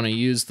 So you want to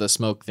use the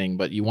smoke thing,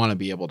 but you want to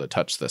be able to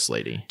touch this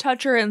lady.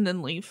 Touch her and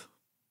then leave.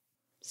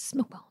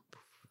 Smoke bomb.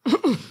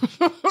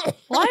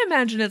 Well, I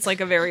imagine it's like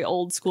a very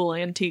old school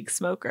antique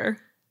smoker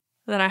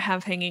that I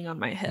have hanging on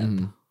my hip.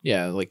 Mhm.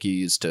 Yeah, like you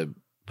used to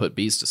put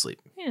bees to sleep.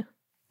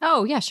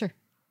 Oh, yeah, sure.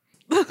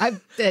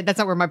 That's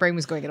not where my brain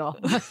was going at all.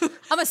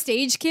 I'm a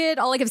stage kid.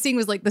 All I kept seeing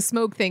was like the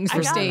smoke things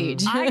for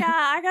stage.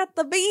 I got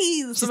the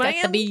bees, She's man.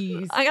 got the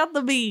bees. I got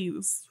the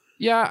bees.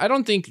 Yeah, I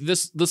don't think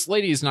this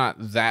lady is not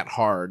that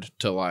hard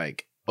to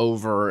like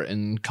over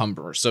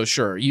encumber. So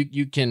sure,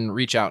 you can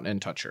reach out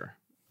and touch her.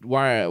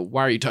 Why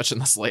are you touching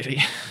this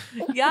lady?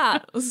 Yeah,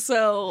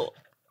 so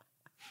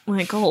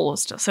my goal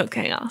was to sow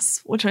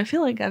chaos, which I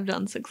feel like I've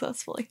done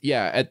successfully.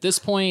 Yeah, at this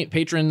point,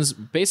 patrons,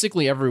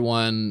 basically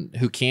everyone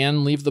who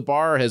can leave the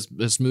bar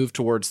has moved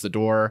towards the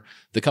door.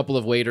 The couple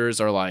of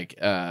waiters are like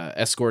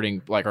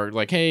escorting, are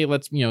like, hey,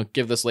 let's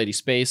give this lady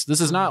space.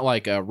 This is not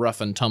like a rough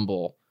and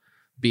tumble,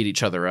 beat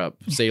each other up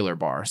sailor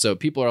bar. So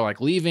people are like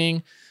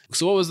leaving.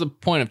 So what was the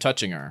point of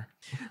touching her?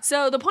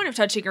 So the point of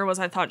touching her was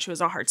I thought she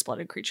was a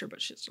heart-blooded creature,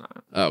 but she's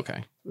not. Oh,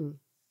 okay.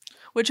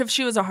 Which if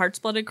she was a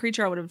heart-blooded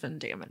creature, I would have done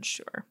damage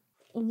to her.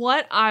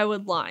 What I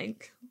would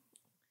like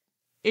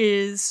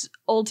is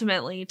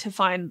ultimately to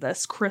find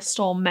this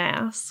crystal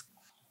mask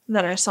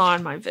that I saw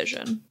in my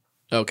vision.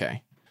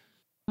 Okay.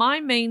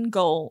 My main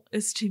goal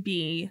is to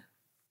be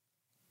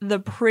the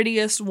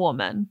prettiest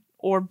woman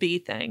or bee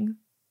thing,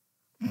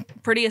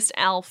 prettiest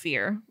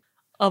Alfear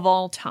of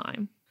all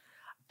time.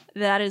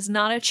 That is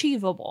not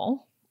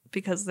achievable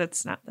because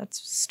that's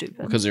stupid.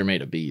 Because they're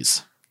made of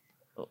bees.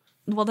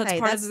 Well, that's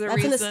part of the that's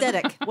reason. an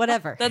aesthetic,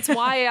 whatever. That's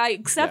why I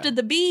accepted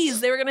the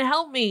bees. They were going to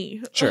help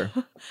me. Sure.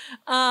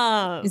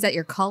 Is that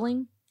your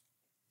calling?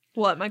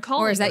 What, my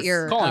calling? Or is that was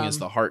your Calling is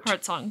the heart.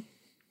 heart song?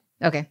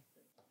 Okay.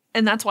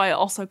 And that's why I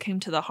also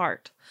came to the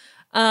heart.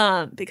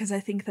 Because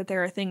I think that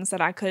there are things that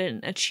I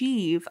couldn't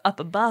achieve up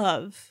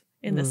above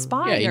in the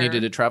spire. Yeah, you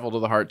needed to travel to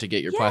the heart to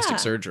get your Yeah. plastic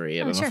surgery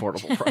at an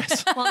affordable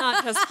price. Well,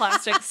 not just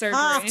plastic surgery.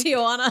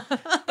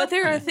 Tijuana. But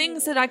there are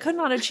things that I could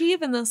not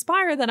achieve in the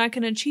spire that I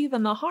can achieve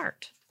in the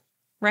heart.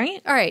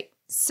 Right? All right.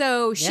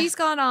 So she's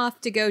gone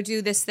off to go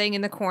do this thing in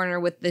the corner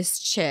with this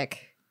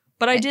chick.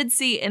 But I did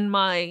see in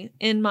my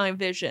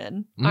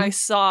vision, Mhm. I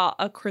saw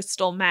a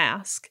crystal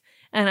mask,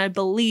 and I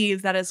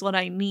believe that is what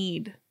I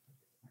need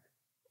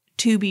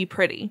to be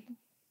pretty,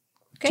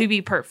 Okay. to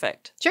be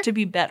perfect, Sure. to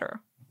be better.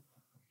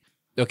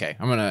 Okay,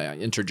 I'm gonna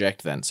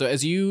interject then. So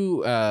as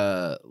you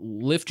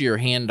lift your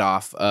hand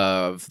off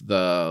of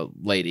the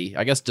lady,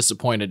 I guess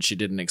disappointed she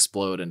didn't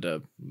explode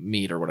into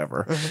meat or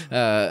whatever.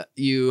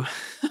 You,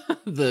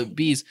 the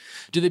bees.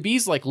 Do the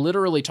bees like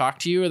literally talk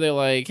to you? Are they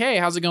like, "Hey,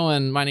 how's it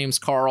going? My name's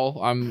Carl.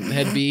 I'm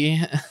head bee."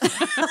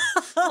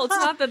 Well, it's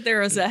not that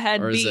there is a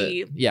head Or is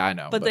bee, it? Yeah, I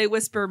know. but they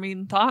whisper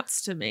mean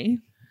thoughts to me.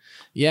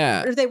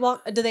 Yeah, Or do they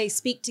walk? Do they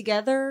speak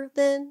together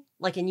then,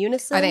 like in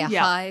unison? Are they a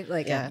Yeah. hive?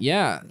 Like Yeah.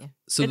 yeah.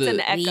 So It's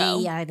an echo.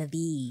 we are the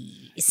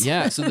bees.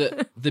 yeah. So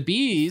the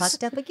bees.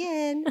 Fucked up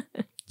again.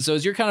 So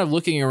as you're kind of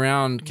looking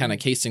around, kind of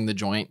casing the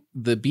joint,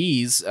 the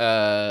bees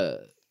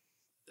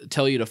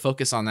tell you to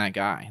focus on that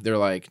guy. They're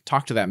like,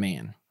 talk to that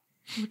man.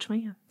 Which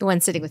man? The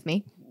one sitting with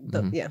me.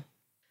 Yeah.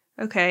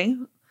 Okay.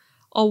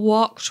 I'll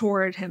walk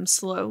toward him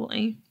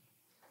slowly.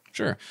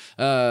 Sure.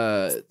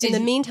 In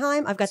the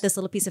meantime, I've got this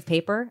little piece of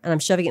paper and I'm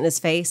shoving it in his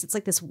face. It's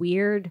like this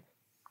weird,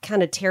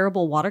 kind of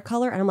terrible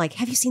watercolor. And I'm like,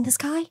 have you seen this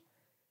guy?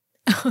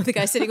 Oh, the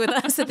guy sitting with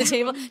us at the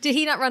table. Did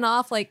he not run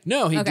off? Like,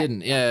 No, he Okay.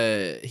 didn't.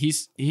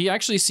 He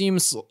actually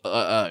seems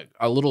a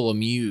little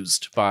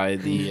amused by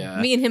the.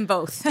 me and him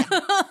both.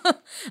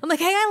 I'm like,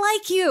 hey, I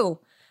like you.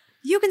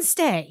 You can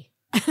stay.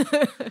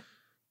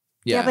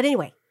 Yeah, but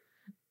anyway,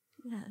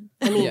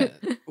 I mean, yeah.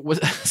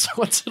 So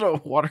what's it a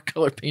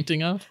watercolor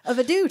painting of? of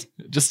a dude.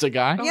 Just a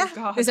guy? Oh, Yeah.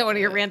 God. Is that one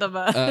of your random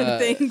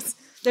things?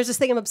 There's this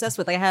thing I'm obsessed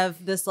with. I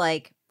have this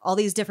like all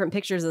these different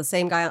pictures of the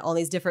same guy on all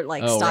these different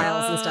like Oh,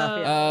 styles and stuff.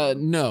 Yeah.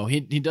 No,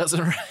 he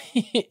doesn't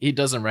he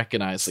doesn't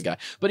recognize the guy,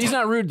 but he's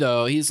not rude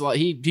though. He's like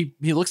he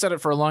looks at it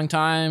for a long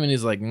time and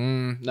he's like,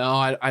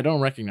 no, I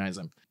don't recognize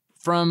him.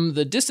 From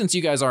the distance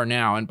you guys are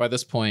now, and by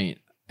this point,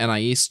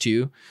 Anais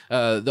too,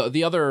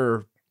 the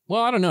other.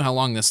 Well, I don't know how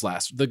long this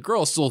lasts. The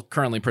girl is still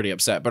currently pretty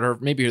upset,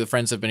 but maybe her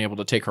friends have been able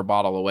to take her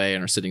bottle away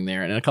and are sitting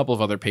there. And a couple of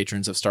other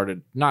patrons have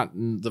started. Not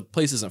the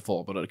place isn't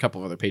full, but a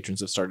couple of other patrons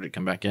have started to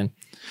come back in.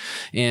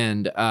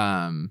 And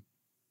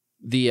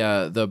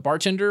the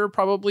bartender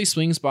probably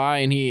swings by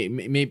and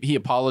he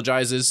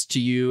apologizes to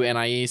you,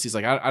 Anais. He's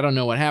like, I don't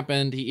know what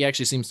happened. He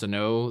actually seems to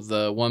know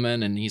the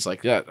woman, and he's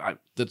like,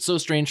 that's so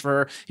strange for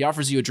her. He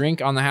offers you a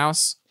drink on the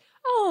house.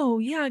 Oh,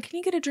 yeah. Can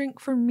you get a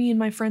drink for me and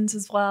my friends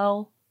as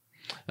well?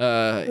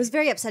 It was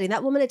very upsetting.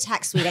 That woman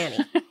attacked Sweet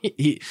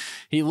Annie.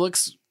 he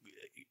looks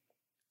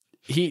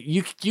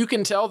you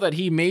can tell that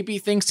he maybe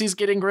thinks he's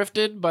getting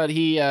grifted, but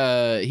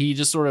he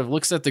just sort of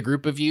looks at the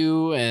group of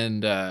you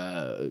and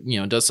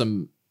does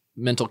some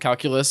mental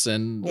calculus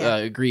and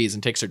agrees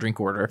and takes her drink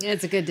order. Yeah,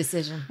 it's a good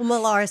decision. Well,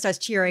 Malara starts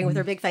cheering with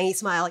her big fangy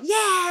smile.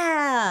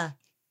 Yeah.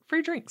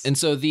 Free drinks. And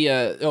so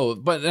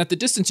but at the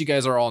distance you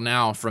guys are all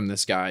now from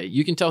this guy,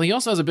 you can tell he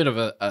also has a bit of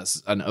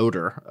an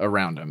odor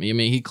around him. I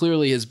mean, he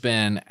clearly has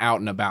been out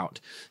and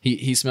about.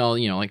 He smells,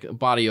 like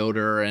body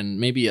odor and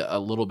maybe a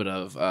little bit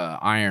of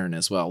iron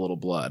as well, a little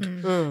blood.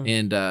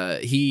 And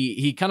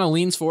he kind of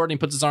leans forward and he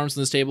puts his arms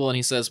on this table and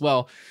he says,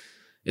 well,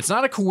 it's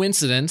not a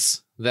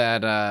coincidence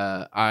that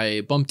I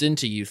bumped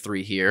into you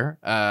three here.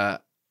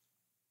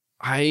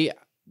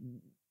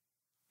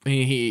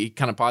 He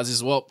kind of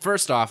pauses. Well,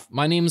 first off,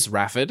 my name's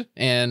Rafid,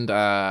 and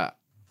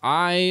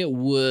I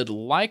would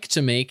like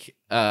to make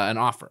an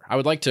offer. I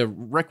would like to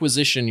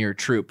requisition your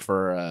troop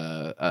for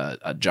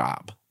a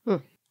job.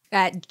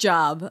 That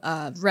job,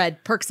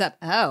 Red perks up.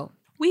 Oh.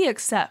 We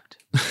accept.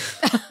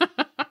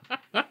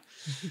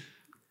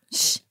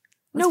 Shh.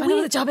 No, Let's find out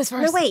what the job is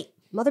first. No, wait.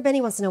 Mother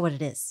Benny wants to know what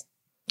it is.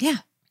 Yeah,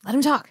 let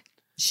him talk.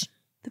 Shh.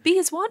 The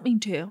bees want me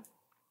to.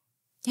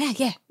 Yeah.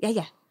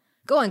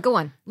 Go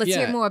on. Let's Yeah.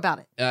 hear more about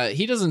it.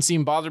 He doesn't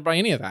seem bothered by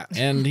any of that,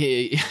 and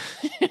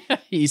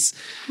he's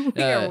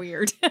You're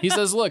weird. he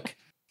says, "Look,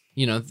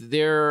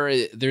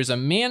 there's a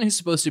man who's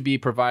supposed to be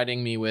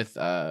providing me with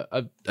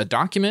a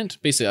document,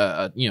 basically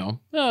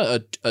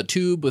a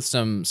tube with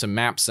some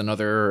maps and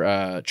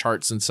other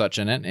charts and such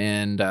in it,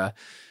 and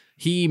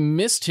he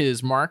missed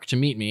his mark to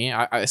meet me.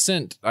 I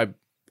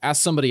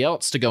asked somebody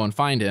else to go and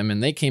find him,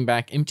 and they came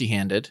back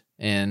empty-handed,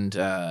 and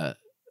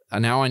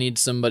now I need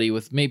somebody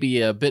with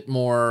maybe a bit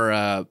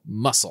more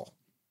muscle."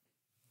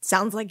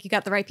 Sounds like you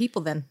got the right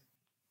people then.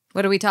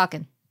 What are we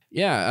talking?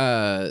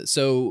 Yeah.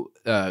 So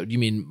you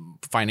mean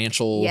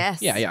financial?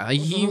 Yes. Yeah.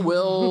 He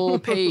will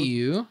pay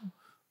you.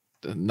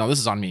 No, this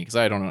is on me because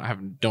I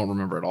don't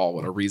remember at all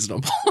what a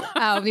reasonable.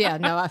 Oh, yeah,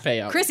 no.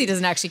 Payout. Chrissy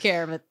doesn't actually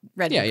care, but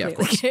Red Yeah, of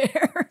completely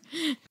care.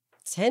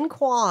 10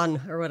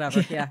 Quan or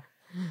whatever. Yeah.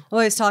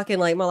 Always talking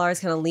like Malara's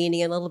kind of leaning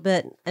in a little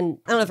bit. And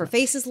I don't know if her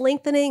face is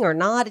lengthening or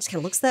not. It just kind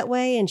of looks that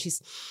way. And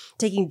she's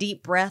taking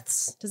deep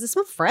breaths. Does it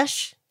smell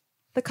fresh?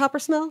 The copper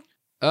smell?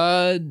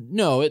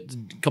 No, it's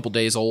a couple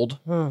days old.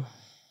 And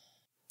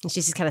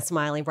she's just kind of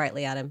smiling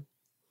brightly at him.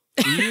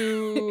 Do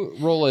you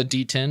roll a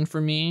d10 for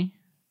me,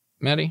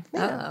 Maddie?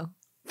 Uh-oh.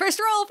 First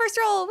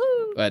roll.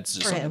 Woo. That's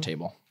just For on him. the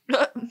table.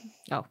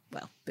 Oh,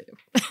 well, boo.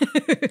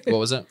 What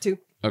was it? 2.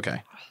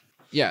 Okay.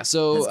 Yeah.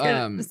 So Let's get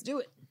it. Let's do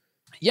it.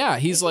 yeah,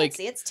 he's like,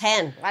 See, it's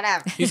 10.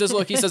 Whatever. he says,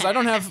 look, I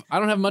don't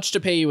have much to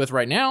pay you with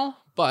right now,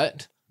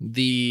 but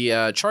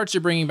the charts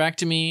you're bringing back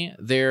to me,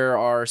 there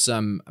are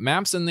some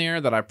maps in there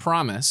that I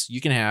promise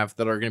you can have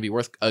that are going to be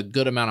worth a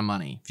good amount of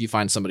money. If you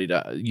find somebody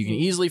you can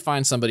easily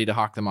find somebody to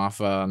hawk them off.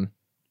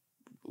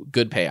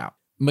 Good payout.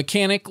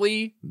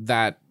 Mechanically,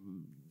 that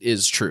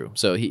is true.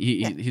 So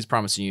he's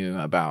promising you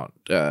about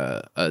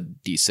a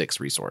D6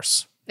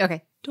 resource.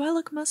 Okay. Do I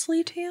look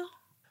muscly to you?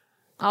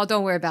 Oh,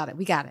 don't worry about it.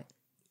 We got it.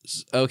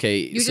 Okay.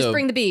 You just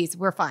bring the bees.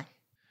 We're fine.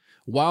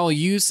 While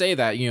you say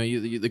that,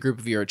 the group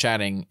of you are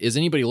chatting. Is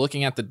anybody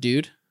looking at the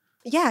dude?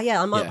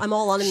 Yeah. I'm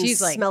all on him.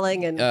 She's like-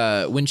 smelling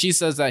and. When she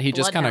says that, he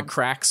just kind of Bloodhound.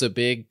 cracks a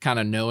big kind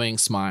of knowing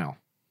smile.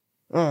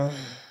 Oh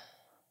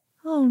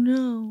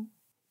no.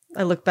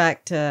 I look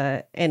back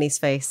to Annie's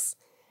face,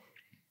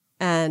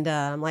 and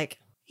I'm like,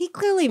 he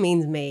clearly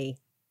means me.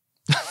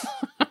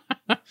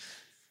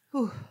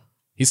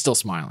 He's still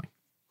smiling.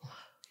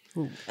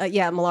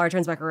 Yeah, Malara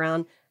turns back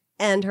around,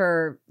 and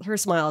her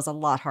smile is a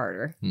lot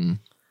harder.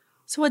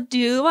 So what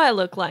do I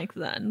look like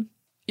then?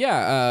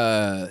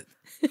 Yeah.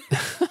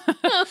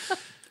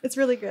 It's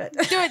really good. Do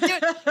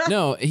it.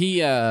 No,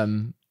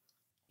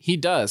 he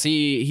does.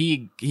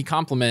 He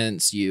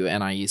compliments you,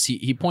 Anais.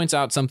 He points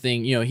out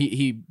something.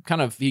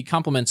 He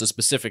compliments a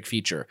specific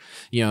feature.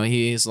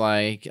 He's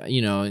like,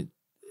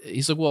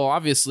 well,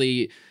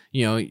 obviously,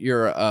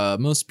 you're a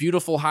most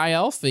beautiful high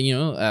elf, and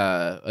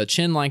a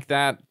chin like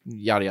that,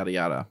 yada yada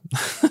yada.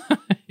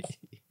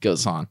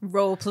 Goes on.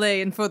 Role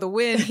playing for the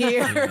win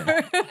here.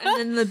 And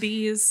then the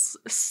bees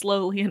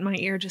slowly in my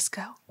ear just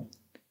go,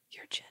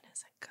 your chin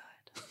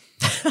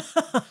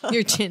isn't good.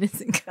 Your chin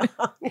isn't good.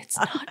 It's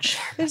not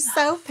sharp They're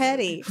so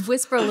petty.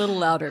 Whisper a little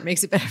louder. It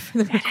makes it better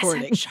for the It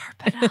recording. isn't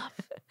sharp enough.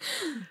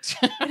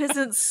 It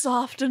isn't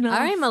soft enough.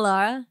 All right,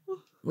 Malara.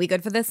 We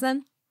good for this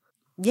then?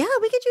 Yeah,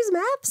 we could use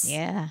maps.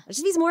 Yeah. It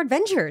just needs more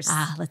adventures.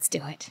 Let's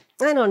do it.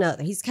 I don't know.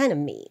 He's kind of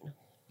mean.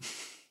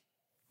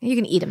 You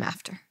can eat him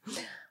after.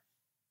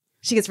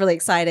 She gets really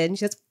excited, and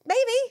she goes,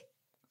 maybe.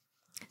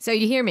 So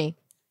you hear me?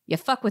 You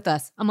fuck with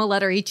us. I'm gonna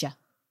let her eat you.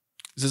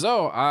 He says,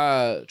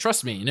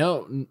 trust me,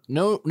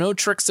 no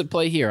tricks at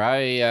play here.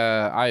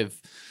 I've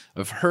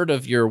heard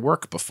of your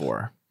work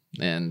before.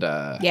 And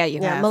Yeah, you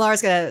Yeah, have.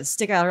 Malara's gonna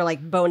stick out her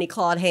like bony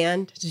clawed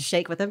hand to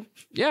shake with him.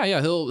 yeah,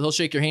 he'll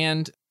shake your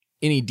hand.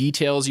 Any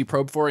details you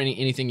probe for,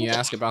 anything you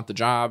ask about the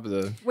job,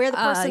 Where the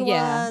person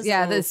was.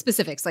 Yeah, and- the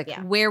specifics, like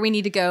Yeah. where we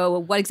need to go,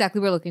 what exactly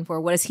we're looking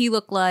for, what does he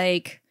look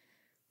like?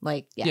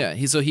 Like, yeah.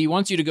 He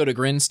wants you to go to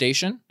Grin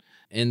Station,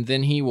 and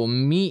then he will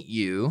meet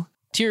you.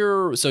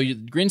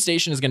 Grin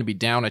Station is going to be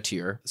down a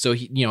tier. So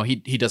he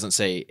doesn't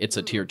say it's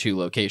a tier 2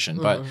 location,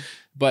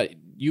 but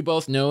you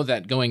both know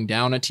that going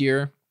down a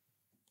tier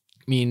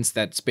means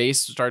that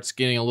space starts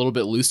getting a little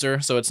bit looser.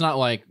 So it's not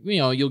like,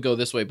 you'll go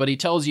this way, but he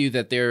tells you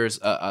that there's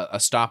a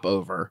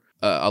stopover,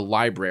 a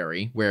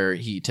library where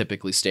he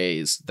typically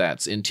stays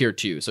that's in tier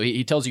 2. So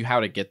he tells you how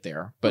to get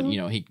there, but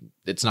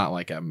it's not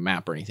like a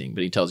map or anything,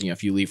 but he tells you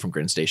if you leave from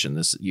Grin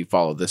Station, you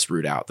follow this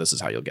route out, this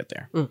is how you'll get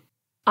there.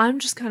 I'm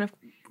just kind of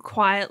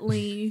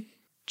quietly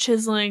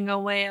chiseling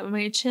away at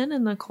my chin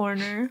in the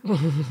corner.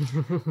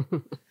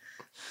 All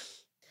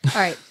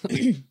right.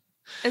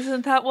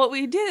 Isn't that what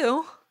we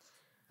do?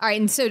 All right,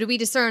 and so do we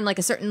discern like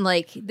a certain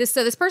this?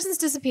 So this person's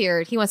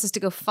disappeared. He wants us to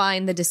go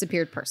find the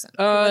disappeared person.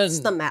 That's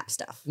the map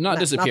stuff. Not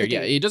disappear. the Yeah,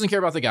 dude. he doesn't care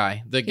about the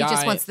guy. The He guy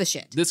just wants the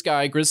shit. This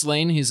guy,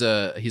 Grislane, he's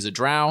a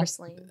drow.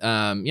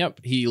 Grislane.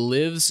 Yep, he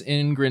lives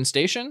in Grin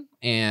Station,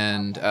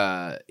 and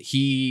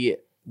he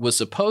was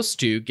supposed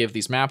to give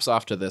these maps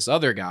off to this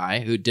other guy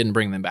who didn't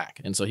bring them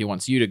back, and so he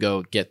wants you to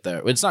go get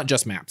it's not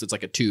just maps; it's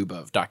like a tube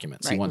of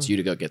documents. He Right. wants you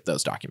to go get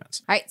those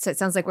documents. All right, so it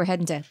sounds like we're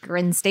heading to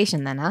Grin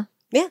Station then, huh?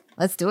 Yeah.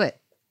 Let's do it.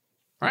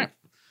 All right.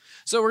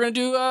 So we're gonna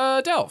do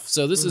Delve.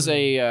 So this is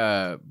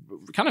a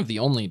kind of the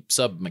only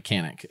sub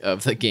mechanic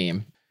of the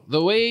game.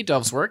 The way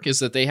Delves work is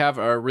that they have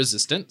a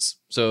resistance.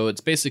 So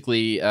it's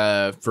basically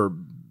for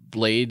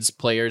Blades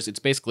players, it's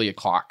basically a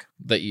clock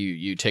that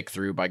you tick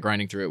through by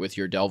grinding through it with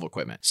your Delve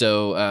equipment.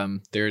 So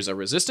there's a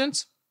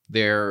resistance.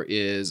 There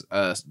is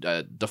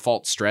a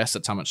default stress.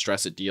 That's how much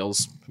stress it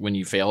deals when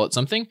you fail at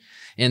something.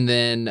 And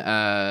then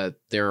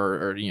there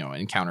are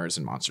encounters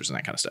and monsters and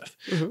that kind of stuff.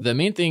 Mhm. The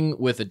main thing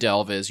with a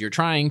Delve is you're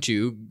trying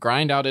to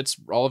grind out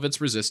all of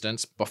its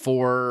resistance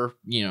before,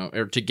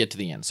 or to get to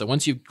the end. So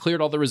once you've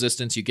cleared all the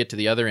resistance, you get to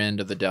the other end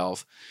of the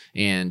Delve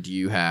and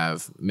you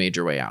have made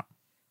your way out.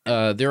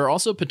 There are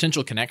also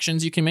potential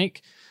connections you can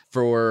make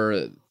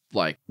for,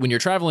 like, when you're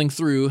traveling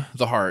through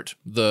the heart,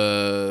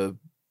 the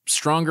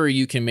stronger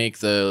you can make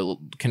the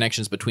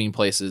connections between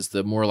places,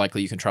 the more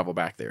likely you can travel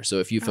back there. So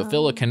if you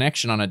fulfill a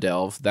connection on a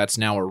Delve, that's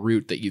now a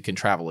route that you can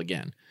travel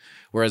again.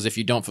 Whereas if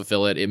you don't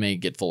fulfill it, it may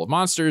get full of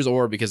monsters,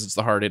 or because it's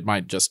the heart, it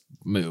might just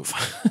move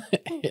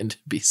and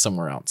be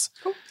somewhere else.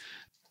 Cool.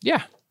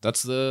 Yeah,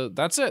 that's it.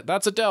 That's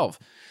a Delve.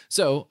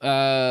 So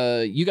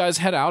you guys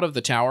head out of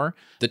the tower.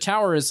 The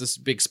tower is this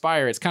big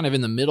spire. It's kind of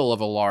in the middle of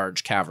a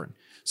large cavern.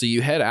 So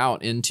you head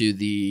out into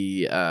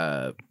the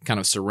kind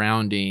of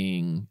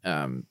surrounding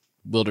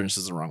wilderness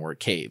is the wrong word,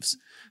 caves.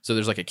 So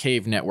there's like a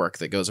cave network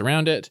that goes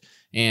around it.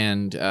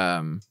 And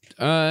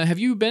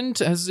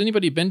has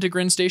anybody been to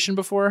Grin Station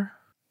before?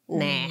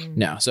 Nah.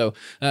 No. So,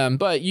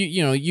 but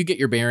you get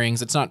your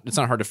bearings. It's not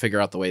hard to figure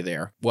out the way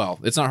there. Well,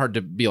 it's not hard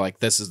to be like,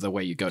 this is the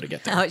way you go to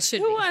get there. Oh, it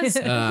should Who be.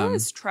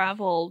 has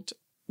traveled?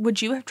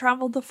 Would you have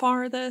traveled the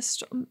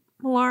farthest,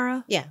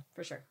 Malara? Yeah,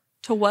 for sure.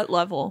 To what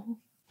level?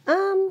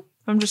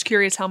 I'm just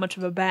curious how much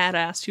of a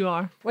badass you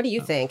are. What do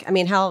you think? I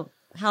mean, how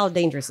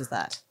dangerous is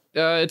that?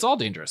 It's all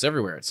dangerous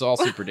everywhere. It's all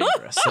super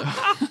dangerous. So.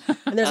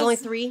 And there's only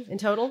 3 in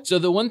total? So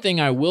the one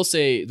thing I will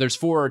say, there's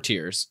 4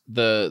 tiers.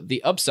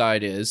 The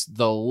upside is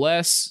the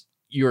less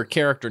your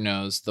character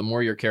knows, the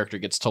more your character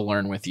gets to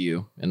learn with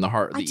you, and the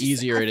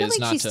easier it is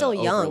not she's to still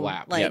young,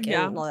 overlap. like,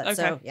 Yep. and all that. Okay.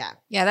 So, yeah.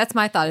 Yeah, that's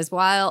my thought. Is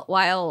while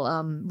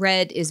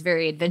Red is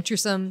very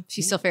adventuresome,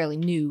 she's still fairly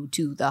new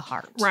to the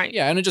heart. Right.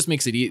 Yeah, and it just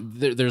makes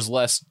it there's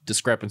less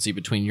discrepancy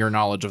between your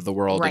knowledge of the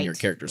world and Right, your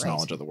character's right.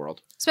 knowledge of the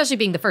world. Especially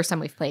being the first time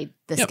we've played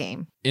this Yep.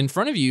 game. In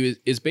front of you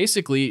is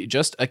basically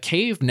just a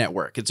cave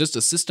network. It's just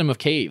a system of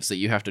caves that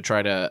you have to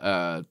try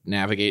to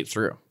navigate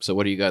through. So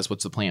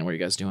what's the plan? What are you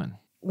guys doing?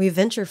 We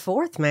venture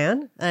forth,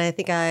 man. I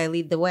think I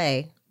lead the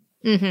way.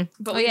 Mm-hmm.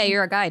 But Oh, yeah,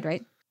 you're a guide,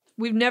 right?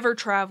 We've never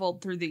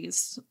traveled through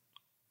this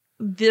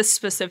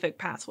specific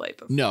pathway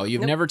before. No,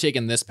 you've never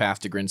taken this path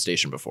to Grin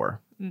Station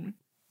before.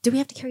 Do we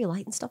have to carry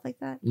light and stuff like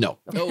that? No.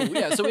 Oh,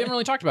 yeah. So we haven't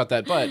really talked about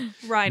that, but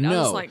Right. no.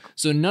 I was like,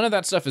 So none of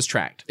that stuff is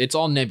tracked. It's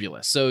all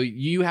nebulous. So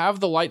you have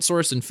the light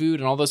source and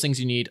food and all those things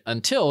you need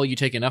until you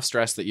take enough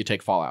stress that you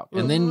take Fallout.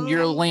 And then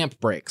your lamp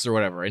breaks or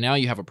whatever. And now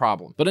you have a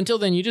problem. But until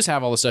then, you just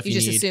have all the stuff you You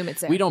just need. assume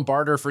it's there. We don't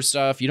barter for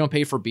stuff. You don't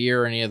pay for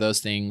beer or any of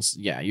those things.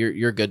 Yeah,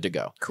 you're good to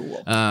go.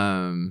 Cool.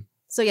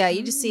 So yeah,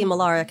 you just see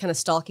Malara kind of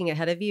stalking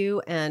ahead of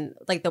you, and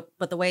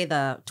the way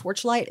the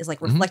torchlight is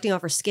like reflecting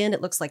off her skin, it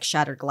looks like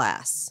shattered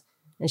glass,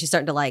 and she's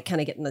starting to like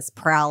kind of get in this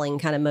prowling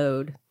kind of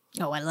mode.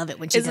 Oh, I love it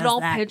when she is does it all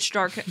that. pitch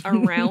dark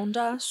around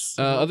us?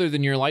 Other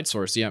than your light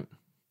source, yeah.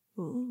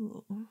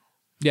 Ooh.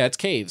 Yeah, it's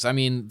caves. I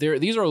mean,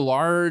 these are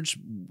large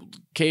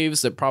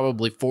caves that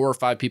probably 4 or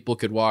 5 people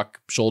could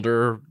walk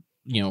shoulder,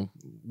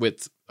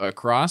 width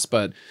across,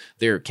 but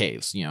they're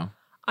caves,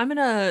 I'm going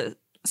to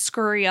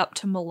scurry up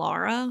to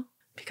Malara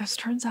because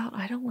turns out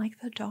I don't like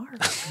the dark.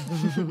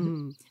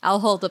 I'll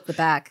hold up the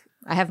back.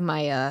 I have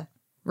my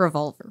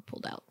revolver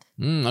pulled out.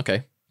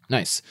 Okay.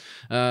 Nice.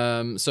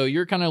 So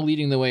you're kind of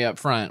leading the way up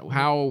front.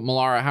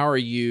 Malara, how are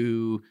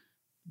you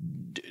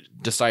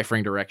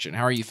deciphering direction?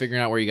 How are you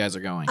figuring out where you guys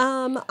are going?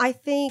 I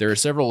think There are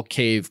several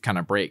cave kind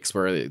of breaks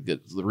where the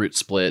route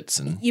splits,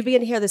 and you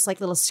begin to hear this like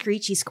little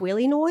screechy,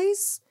 squealy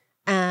noise,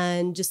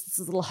 and just this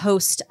little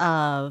host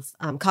of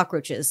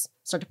cockroaches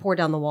start to pour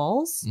down the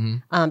walls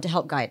to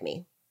help guide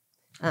me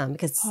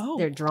because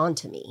they're drawn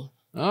to me.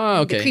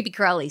 oh, okay. The creepy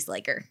crawlies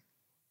like her.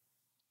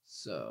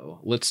 So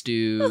let's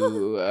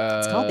do.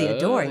 It's called the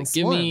Adoring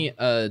Give me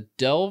a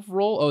delve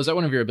roll. Oh, is that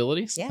one of your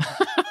abilities? Yeah,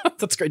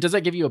 That's great. Does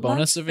that give you a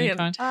bonus That's of any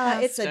kind?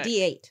 it's a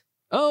D8.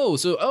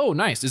 Oh,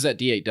 nice. Is that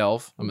D8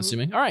 delve? I'm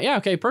assuming. All right. Yeah.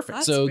 Okay. Perfect.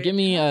 That's So give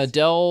me a fantastic.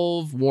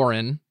 delve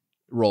Warren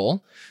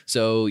roll.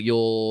 So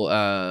you'll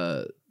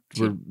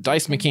we're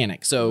dice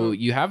mechanic. So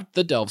you have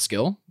the delve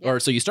skill,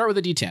 or so you start with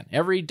a D10.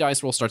 Every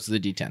dice roll starts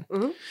with a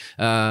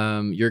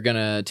D10. You're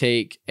gonna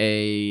take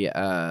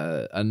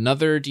another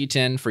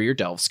D10 for your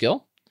delve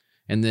skill.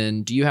 And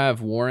then, do you have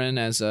Warren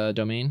as a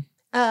domain?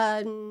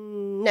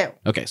 No.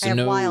 Okay, so I have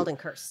no wild and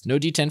cursed. no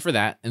D10 for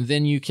that, and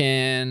then you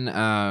can,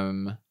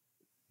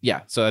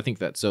 yeah. So I think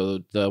that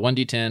the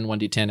 1D10,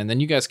 1D10, and then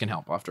you guys can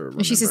help after.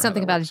 She says remember how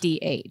something that about works. a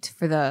D8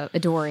 for the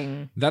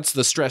adoring. That's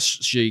the stress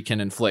she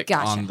can inflict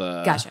Gotcha, on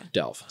the gotcha.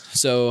 delve.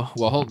 So,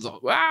 hold. Oh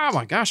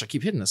my gosh, I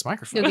keep hitting this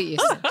microphone. You'll get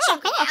used to it.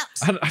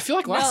 I feel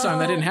like last time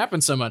that didn't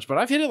happen so much, but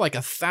I've hit it like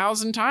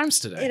 1,000 times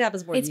today. It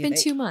happens more It's than you been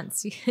think. 2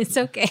 months. It's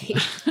okay.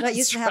 I'm not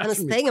used to having this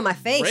driving me thing in my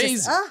face.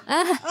 crazy.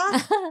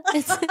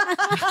 Just,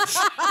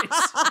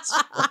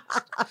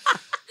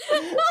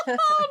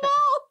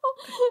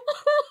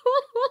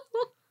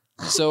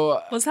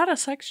 So, Was that a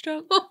sex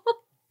joke?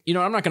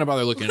 I'm not going to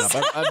bother looking it up.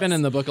 I've been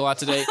in the book a lot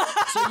today.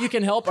 So you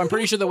can help. I'm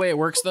pretty sure the way it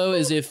works, though,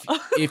 is if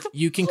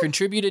you can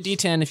contribute a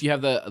D10 if you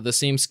have the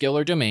same skill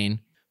or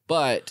domain,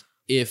 but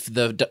if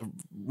the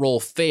roll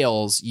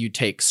fails, you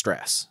take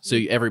stress. So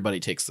everybody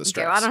takes the Okay,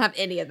 stress. well, I don't have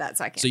any of that,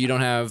 so I can't. So you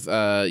don't have,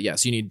 so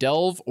you need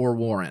Delve or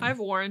Warren. I have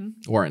Warren.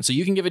 Warren. So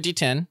you can give a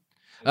D10.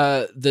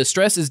 The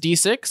stress is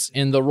D6,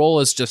 and the roll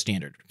is just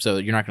standard. So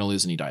you're not going to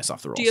lose any dice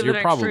off the roll. Do you So have you're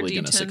an extra probably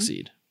going to D10?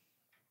 succeed.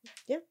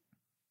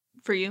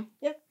 For you?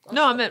 yeah.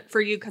 No, I meant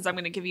for you because I'm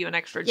going to give you an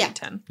extra Yeah.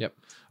 D10. Yep.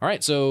 All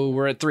right. So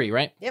we're at 3,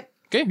 right? Yep.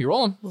 Okay, you're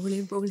rolling.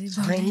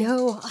 I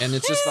know. And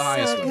it's just the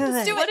highest one.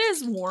 Good. What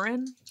is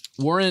Warren?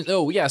 Warren.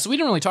 Oh, yeah. So we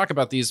didn't really talk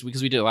about these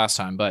because we did it last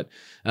time. But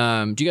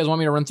do you guys want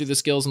me to run through the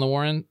skills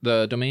in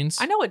the domains?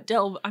 I know what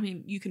delve. I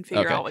mean, you can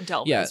figure Okay. out what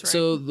delve Yeah. is, right?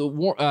 So the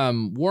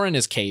Warren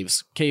is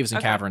caves and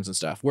Okay. caverns and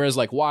stuff. Whereas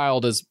like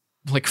Wild is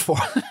like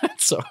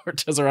so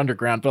those are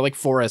underground, but like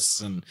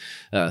forests and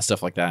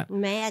stuff like that.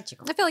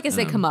 Magical. I feel like as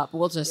they come up,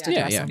 we'll just Yeah,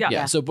 address yeah, them.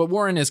 yeah. So, but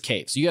Warren is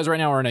caves. So you guys right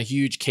now are in a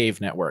huge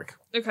cave network.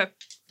 Okay. All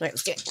right,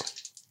 let's do it.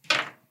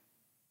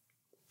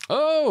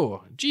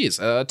 Oh, geez,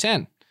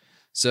 10.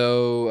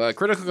 So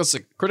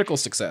critical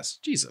success.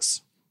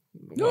 Jesus.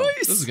 Well,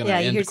 this is going to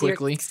end here's your-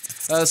 quickly.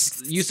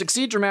 You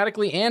succeed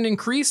dramatically and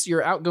increase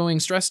your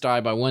outgoing stress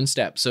die by 1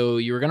 step. So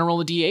you were going to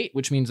roll a d8,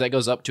 which means that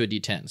goes up to a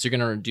d10. So you're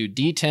going to do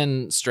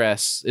d10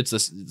 stress. It's the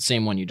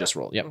same one you just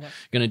rolled. Yep. Okay.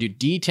 Going to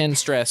do d10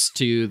 stress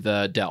to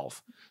the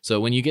delve. So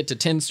when you get to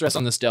 10 stress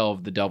on this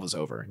delve, the delve is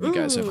over. You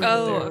guys have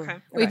okay.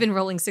 We've been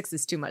rolling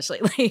 6s too much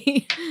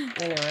lately.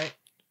 I know, right?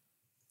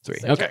 3.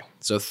 Okay,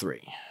 so 3.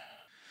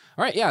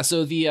 All right, yeah.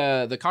 So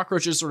the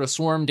cockroaches sort of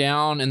swarm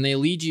down, and they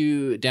lead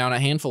you down a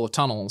handful of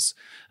tunnels.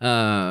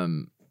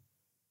 It's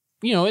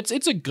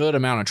a good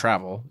amount of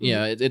travel.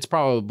 Yeah, it's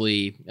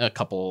probably a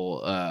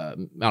couple. I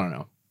don't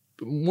know,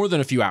 more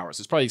than a few hours.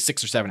 It's probably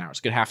 6 or 7 hours.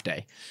 Good half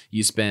day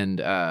you spend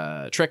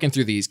trekking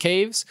through these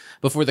caves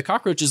before the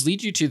cockroaches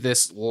lead you to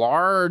this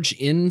large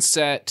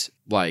inset,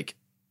 like.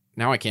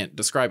 Now I can't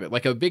describe it,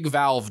 like a big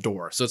valve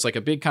door. So it's like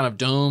a big kind of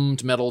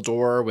domed metal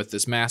door with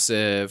this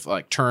massive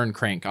like turn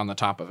crank on the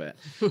top of it.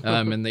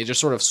 And they just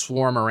sort of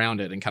swarm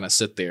around it and kind of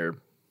sit there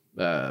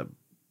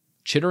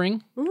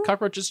chittering.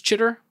 Cockroaches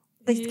chitter.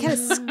 They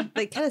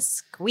kind of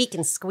squeak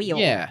and squeal.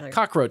 Yeah,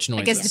 cockroach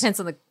noises. I guess it depends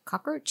on the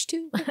cockroach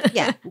too.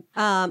 Yeah.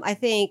 I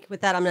think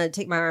with that, I'm going to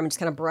take my arm and just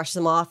kind of brush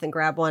them off and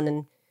grab one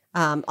and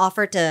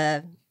offer it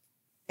to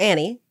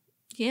Annie.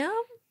 Yeah.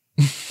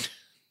 Do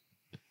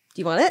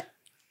you want it?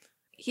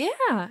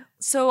 Yeah.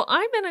 So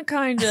I'm in a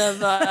kind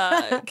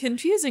of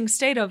confusing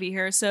state over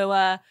here. So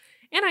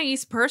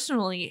Anais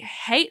personally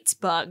hates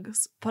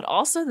bugs, but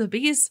also the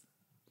bees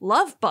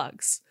love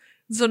bugs.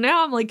 So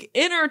now I'm like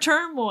inner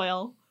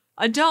turmoil.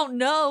 I don't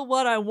know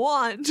what I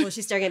want. Well,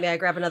 she's staring at me. I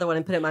grab another one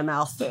and put it in my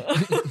mouth.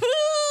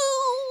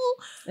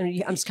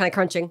 And I'm just kind of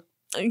crunching.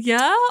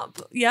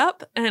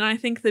 Yep. And I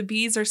think the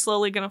bees are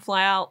slowly going to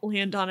fly out,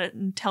 land on it,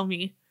 and tell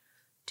me,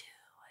 do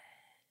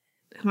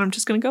it. And I'm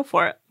just going to go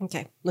for it.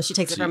 Okay. Well, she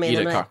takes So it from you me eat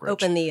and a I'm going to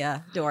cockroach. open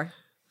the door.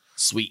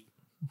 Sweet.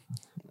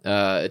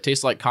 It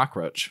tastes like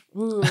cockroach.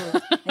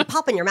 And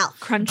pop in your mouth.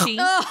 Crunchy.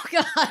 Oh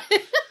God.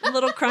 A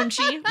little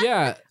crunchy.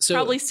 Yeah. So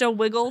Probably still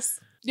wiggles.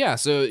 Yeah,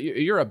 so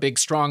you're a big,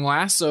 strong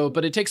lass,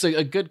 but it takes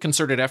a good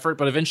concerted effort,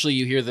 but eventually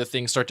you hear the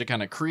thing start to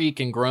kind of creak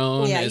and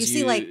groan Yeah, as you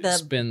see like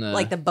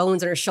the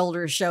bones in her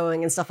shoulders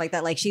showing and stuff like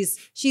that. Like she's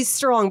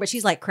strong, but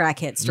she's like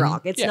crackhead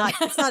strong. It's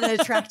not an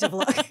attractive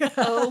look.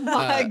 Oh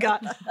my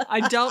God.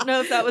 I don't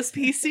know if that was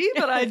PC,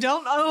 but I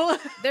don't know.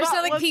 There's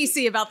nothing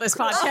PC about this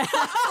podcast.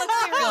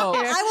 Let's be real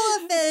here. I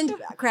will offend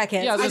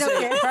crackheads. Yeah, I don't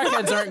care.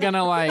 crackheads aren't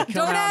gonna like come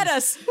Don't out- add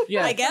us.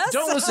 Yeah, I guess.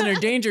 don't listen to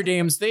Danger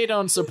Dames. They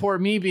don't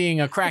support me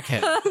being a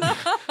crackhead.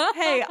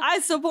 Hey, I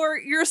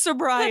support your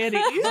sobriety.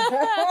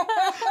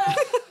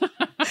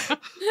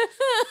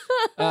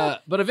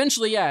 But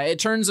eventually, yeah, it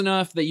turns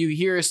enough that you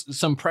hear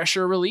some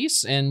pressure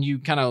release and you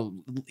kind of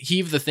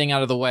heave the thing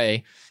out of the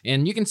way.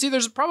 And you can see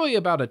there's probably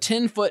about a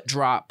 10-foot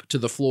drop to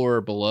the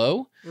floor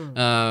below.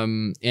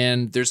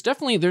 And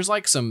there's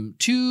like some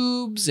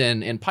tubes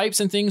and pipes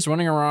and things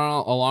running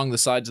around along the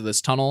sides of this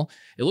tunnel.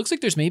 It looks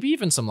like there's maybe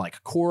even some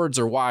like cords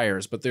or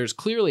wires, but there's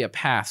clearly a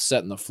path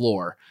set in the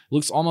floor. It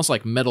looks almost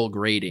like metal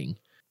grating.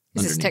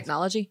 Is this underneath.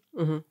 technology?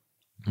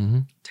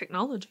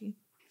 Technology.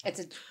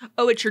 It's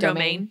Your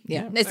domain.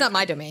 Yeah. It's not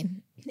my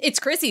domain. It's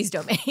Chrissy's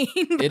domain.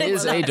 It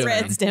is a domain.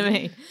 Red's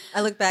domain.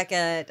 I look back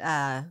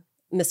at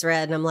Miss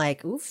Red and I'm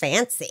like, ooh,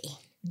 fancy.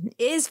 It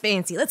is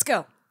fancy. Let's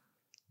go.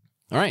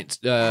 All right.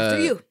 After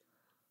you.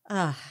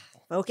 Okay.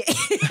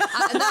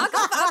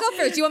 I'll go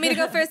first. You want me to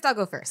go first? I'll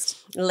go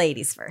first.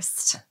 Ladies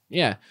first.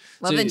 Yeah.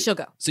 Well, then she'll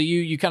go. So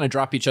you kind of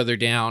drop each other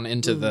down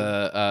into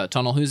the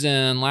tunnel. Who's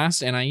in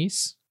last? Anais?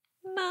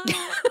 Not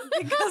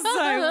because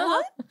I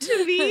want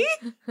to be,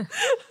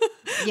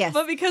 Yes.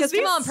 but because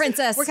Come on,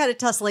 princess. We're kind of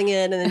tussling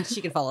in and then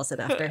she can follow us in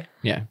after.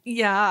 Yeah.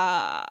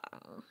 Yeah.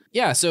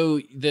 Yeah, so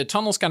the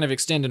tunnels kind of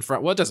extend in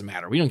front. Well, it doesn't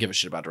matter. We don't give a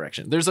shit about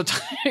direction. There's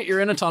you're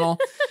in a tunnel.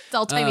 It's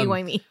all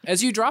timey-wimey.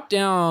 As you drop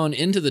down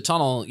into the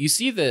tunnel, you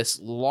see this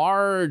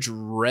large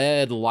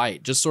red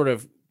light just sort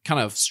of kind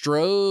of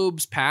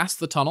strobes past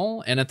the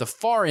tunnel. And at the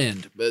far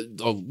end,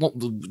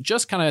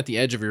 just kind of at the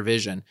edge of your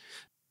vision,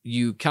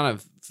 you kind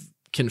of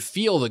can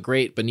feel the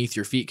grate beneath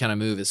your feet kind of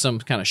move as some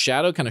kind of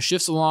shadow kind of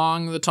shifts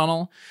along the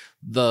tunnel.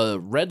 The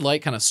red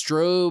light kind of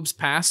strobes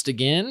past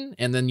again,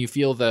 and then you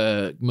feel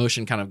the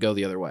motion kind of go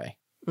the other way.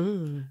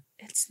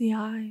 It's the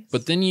eyes.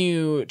 But then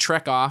you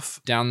trek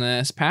off down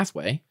this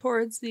pathway.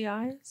 Towards the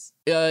eyes.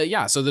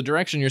 Yeah. So the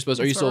direction you're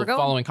supposed. Are you That's where still we're going.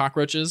 following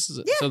cockroaches?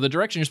 Yeah. So the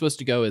direction you're supposed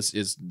to go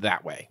is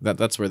that way.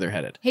 That's where they're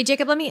headed. Hey,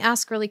 Jacob, let me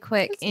ask really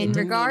quick. In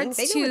meeting. regards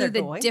They know where to they're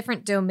the going.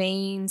 different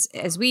domains,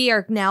 as we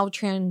are now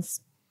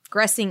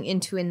transgressing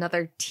into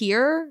another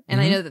tier,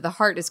 and I know that the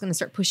heart is going to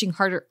start pushing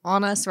harder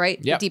on us, right?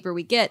 Yep. The deeper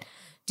we get.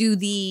 Do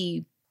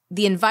the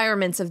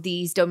environments of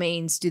these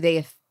domains, do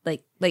they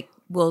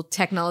will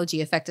technology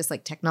affect us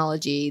like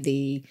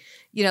technology?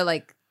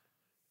 Like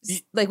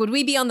would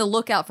we be on the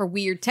lookout for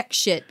weird tech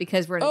shit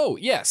because we're Oh,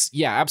 yes.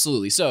 Yeah,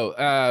 absolutely. So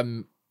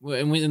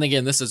and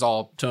again, this is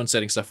all tone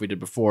setting stuff we did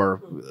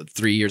before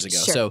 3 years ago.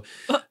 Sure.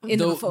 So In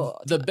the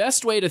fall. the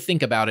best way to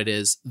think about it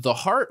is the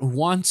heart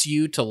wants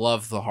you to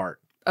love the heart.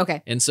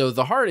 Okay. And so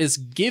the heart is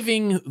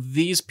giving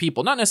these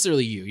people, not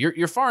necessarily you.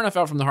 You're far enough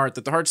out from the heart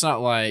that the heart's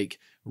not like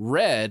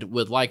Red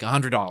would like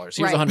 $100.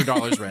 Here's Right.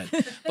 $100,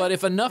 Red. But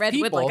if enough Red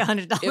would people, like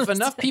 $100. if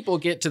enough people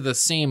get to the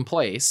same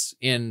place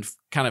and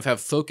kind of have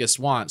focused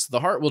wants, the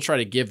heart will try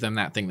to give them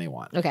that thing they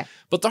want. Okay.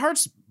 But the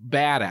heart's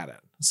bad at it.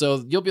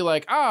 So you'll be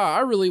like, I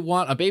really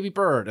want a baby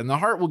bird. And the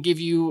heart will give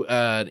you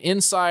an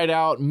inside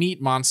out meat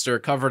monster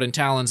covered in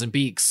talons and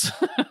beaks.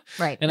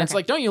 Right. And it's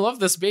like, don't you love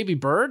this baby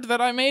bird that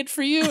I made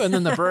for you? And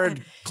then the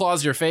bird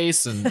claws your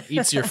face and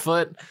eats your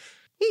foot.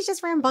 He's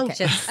just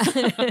rambunctious.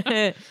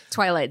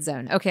 Twilight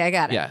Zone. Okay, I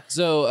got it. Yeah.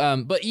 So,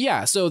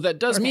 so that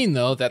does mean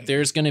though that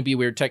there's going to be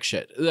weird tech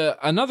shit.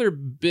 Another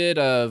bit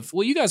of,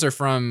 well, you guys are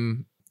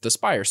from the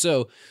Spire.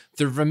 So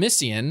the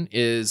Vermissian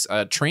is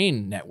a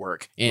train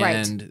network,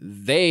 and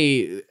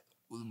a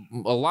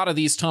lot of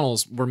these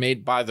tunnels were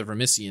made by the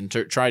Vermissian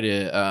to try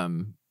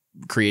to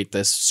create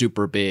this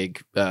super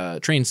big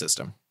train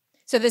system.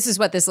 So this is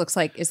what this looks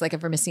like, is like a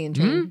Vermissian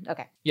train.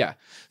 Okay. Yeah.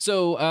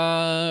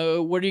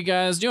 So what are you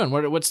guys doing?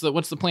 What's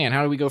the plan?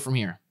 How do we go from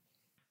here?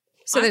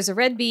 So there's a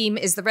red beam.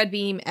 Is the red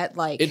beam at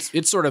like...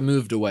 It's sort of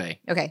moved away.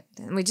 Okay.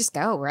 Then we just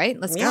go, right?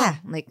 Let's Yeah.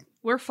 go. Like,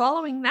 We're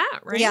following that,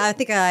 right? Yeah, I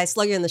think I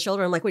slug you in the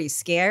shoulder. I'm like, what, are you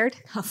scared?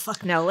 oh,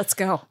 fuck no. Let's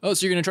go. Oh,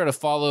 so you're gonna try to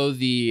follow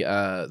the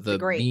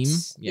grate. beam?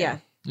 Yeah.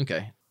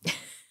 Okay.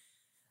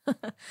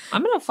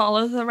 I'm gonna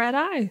follow the red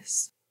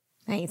eyes.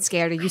 I ain't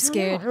scared. Are you I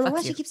scared? don't know. Why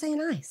Fuck she you. keep saying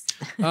nice?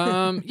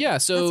 Yeah.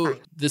 So That's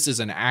fine. this is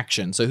an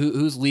action. So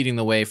who's leading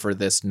the way for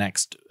this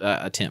next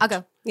attempt? I'll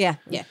go. Yeah.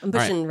 I'm All right.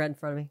 pushing Red in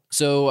front of me.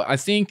 So I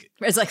think,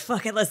 Red's like,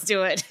 fuck it. Let's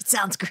do it. It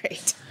sounds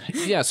great.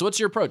 yeah. So what's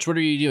your approach? What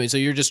are you doing? So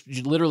you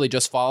literally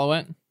just follow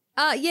it?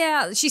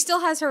 Yeah. She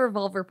still has her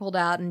revolver pulled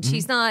out, and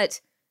she's not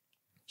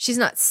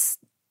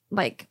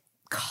like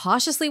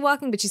cautiously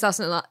walking, but she's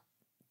also not.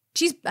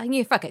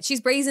 Fuck it.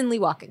 She's brazenly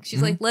walking.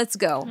 She's like, let's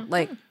go.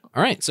 Like,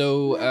 All right.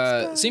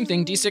 So same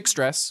thing. D6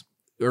 stress,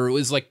 or it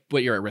was like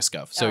what you're at risk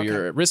of. So Okay.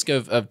 you're at risk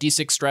of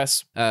D6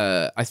 stress.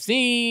 I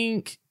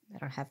think. I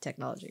don't have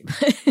technology.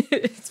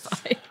 it's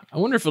fine. I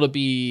wonder if it'll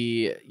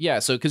be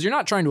So because you're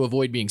not trying to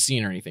avoid being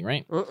seen or anything,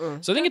 right?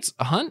 Mm-mm. So I think it's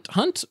a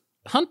hunt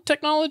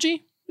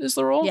technology is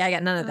the roll. Yeah, I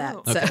got none of that.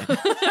 Oh.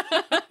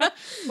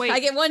 So Wait, I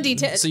get one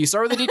D10. So you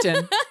start with a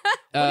D10.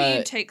 what do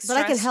you take But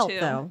I can stress help to?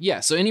 though. Yeah,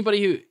 so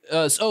anybody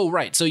who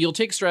right. So you'll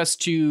take stress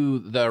to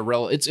the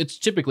it's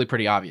typically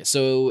pretty obvious.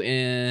 So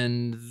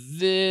in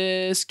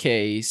this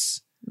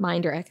case,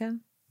 Mind or echo?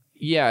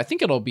 yeah, I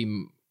think it'll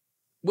be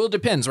well, it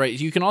depends, right?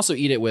 You can also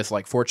eat it with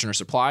like fortune or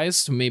supplies.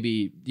 So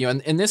maybe,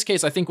 in this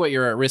case, I think what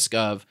you're at risk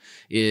of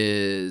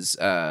is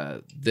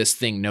this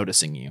thing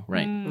noticing you,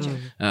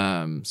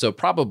 right? So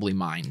probably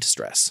mind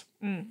stress.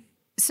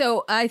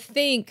 So I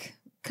think,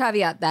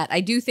 caveat that,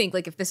 I do think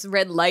like if this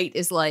red light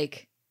is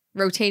like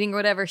rotating or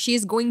whatever, she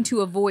is going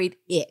to avoid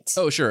it.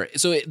 Oh, sure.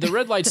 So the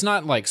red light's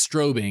not like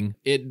strobing.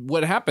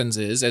 What happens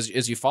is,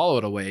 as you follow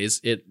it a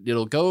ways,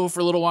 it'll go for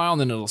a little while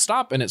and then it'll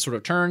stop, and it sort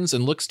of turns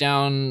and looks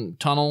down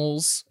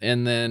tunnels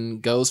and then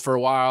goes for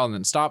a while and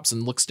then stops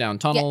and looks down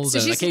tunnels, so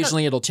and she's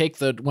occasionally it'll take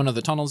one of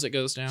the tunnels it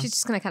goes down. She's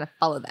just going to kind of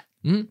follow that.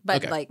 Mhm. But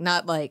Okay. like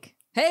not like,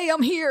 hey,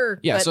 I'm here.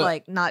 Yeah, but so-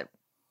 like not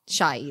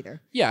shy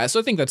either. Yeah, so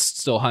I think that's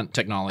still hunt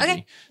technology.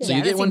 Okay. So Yeah,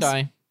 you get that one seems-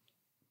 die.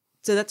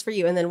 So that's for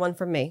you, and then one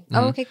from me.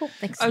 Oh, okay, cool.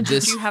 Thanks. Oh, did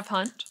This- you have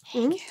hunt?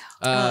 Yeah.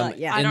 I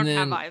and don't then-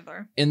 have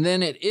either. And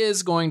then it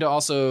is going to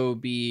also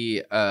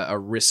be a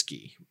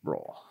risky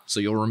roll. So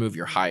you'll remove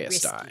your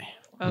highest Risky. die.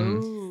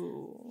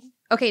 Oh.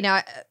 Okay,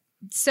 now,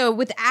 so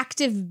with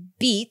active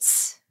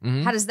beats,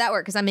 Mhm. how does that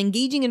work? Because I'm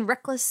engaging in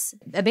reckless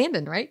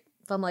abandon, right?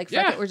 If I'm like, fuck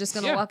Yeah, it, we're just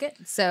going to yeah. walk it.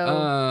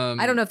 So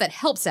I don't know if that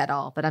helps at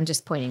all, but I'm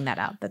just pointing that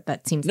out.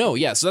 That seems No,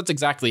 yeah. So that's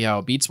exactly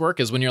how beats work.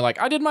 Is when you're like,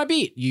 I did my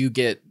beat, you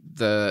get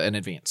an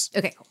advance.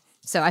 Okay, cool.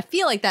 So I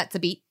feel like that's a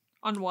beat.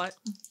 On what?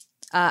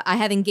 I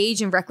have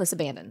engaged in reckless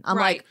abandon. I'm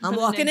Right, like, I'm but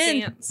walking in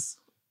advance.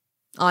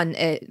 on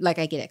like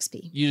I get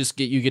XP.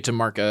 You get to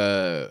mark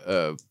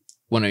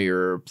one of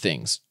your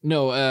things.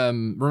 No,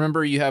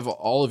 remember you have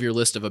all of your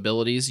list of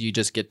abilities. You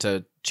just get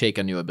to take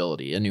a new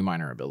ability, a new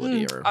minor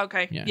ability, or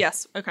Okay. Yeah.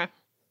 Yes. Okay.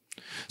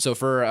 so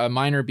for a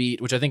minor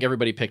beat, which I think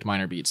everybody picked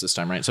minor beats this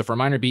time, right? So for a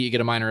minor beat, you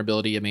get a minor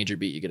ability. A major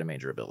beat, you get a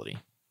major ability.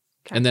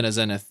 Okay. And then a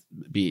zenith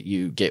beat,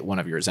 you get one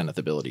of your zenith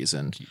abilities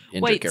and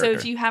in Wait. your So character.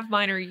 if you have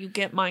minor, you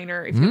get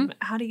minor. If Mhm.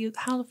 how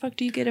the fuck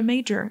do you get a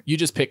major? You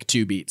just pick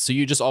 2 beats. So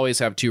you just always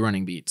have 2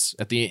 running beats.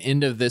 At the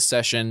end of this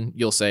session,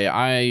 you'll say,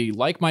 I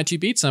like my 2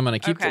 beats. I'm going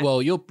to keep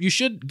Okay. you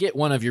should get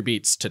one of your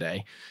beats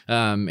today.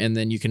 And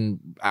then you can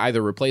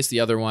either replace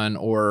the other one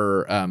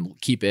or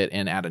keep it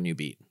and add a new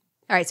beat.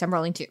 All right, so I'm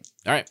rolling 2.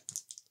 All right.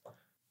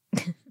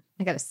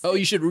 I got to. Oh,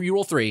 you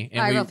roll 3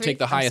 and I we roll 3? take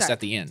the I'm highest sorry. at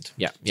the end.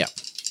 Yeah. Yeah.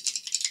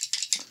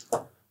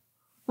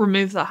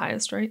 Remove the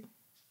highest, right?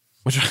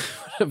 Which would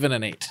have been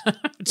an 8.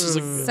 Which is So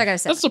I got a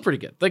 7. that's still pretty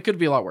good. That could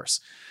be a lot worse.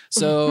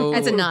 So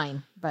That's a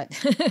 9, but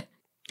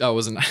Oh, it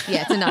wasn't.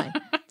 yeah, it's a 9.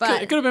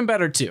 But It could have been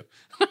better too.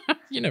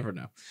 You never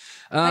know.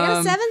 I got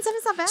a 7.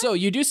 7's not bad. So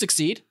you do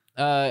succeed.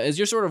 As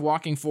you're sort of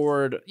walking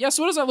forward,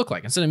 so what does that look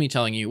like? Instead of me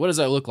telling you, what does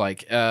that look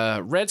like?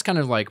 Red's kind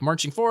of like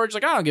marching forward. She's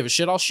like, I don't give a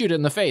shit. I'll shoot it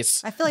in the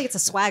face. I feel like it's a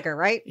swagger,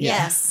 right?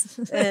 Yes.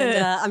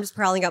 And I'm just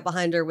prowling up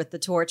behind her with the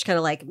torch, kind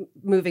of like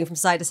moving from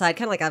side to side,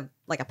 kind of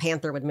like a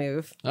panther would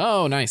move.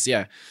 Oh, nice.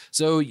 Yeah.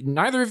 So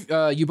neither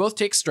of you both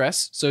take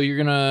stress. So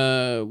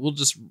we'll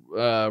just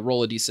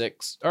roll a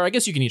d6. Or I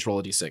guess you can each roll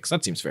a d6.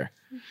 That seems fair.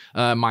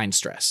 Mind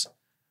stress.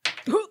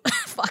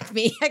 Fuck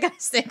me. I got a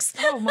 6.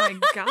 Oh my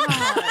god.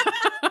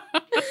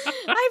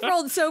 I've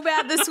rolled so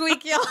bad this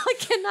week, y'all. I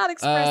cannot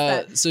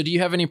express that. So do you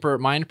have any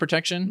mind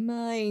protection?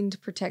 Mind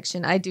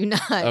protection. I do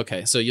not.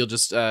 Okay, so you'll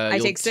just you'll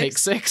take take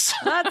 6. 6.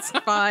 That's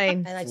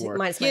fine. And I Four. took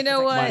minus my You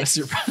know what? Minus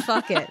your-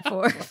 Fuck it.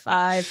 4,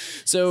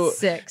 5, So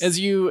 6. as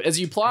you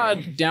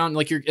plod down,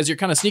 like as you're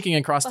kind of sneaking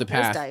across the Fuck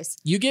those path, dice.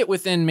 you get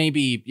within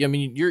maybe, I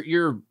mean,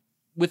 you're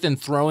within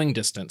throwing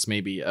distance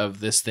maybe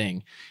of this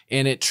thing,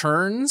 and it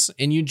turns,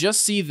 and you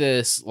just see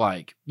this,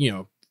 like,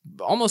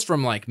 almost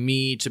from like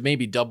me to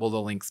maybe double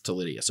the length to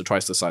Lydia, so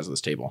twice the size of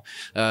this table.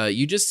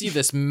 You just see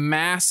this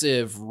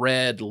massive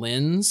red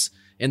lens,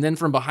 and then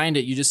from behind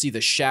it, you just see the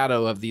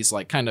shadow of these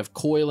like kind of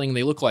coiling,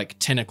 they look like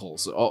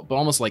tentacles, but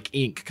almost like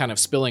ink kind of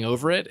spilling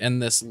over it,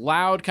 and this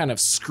loud kind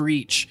of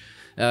screech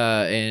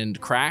and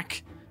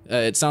crack.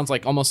 It sounds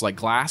like almost like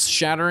glass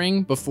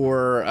shattering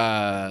before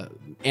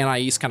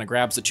Anais kind of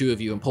grabs the two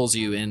of you and pulls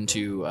you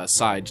into a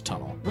side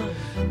tunnel.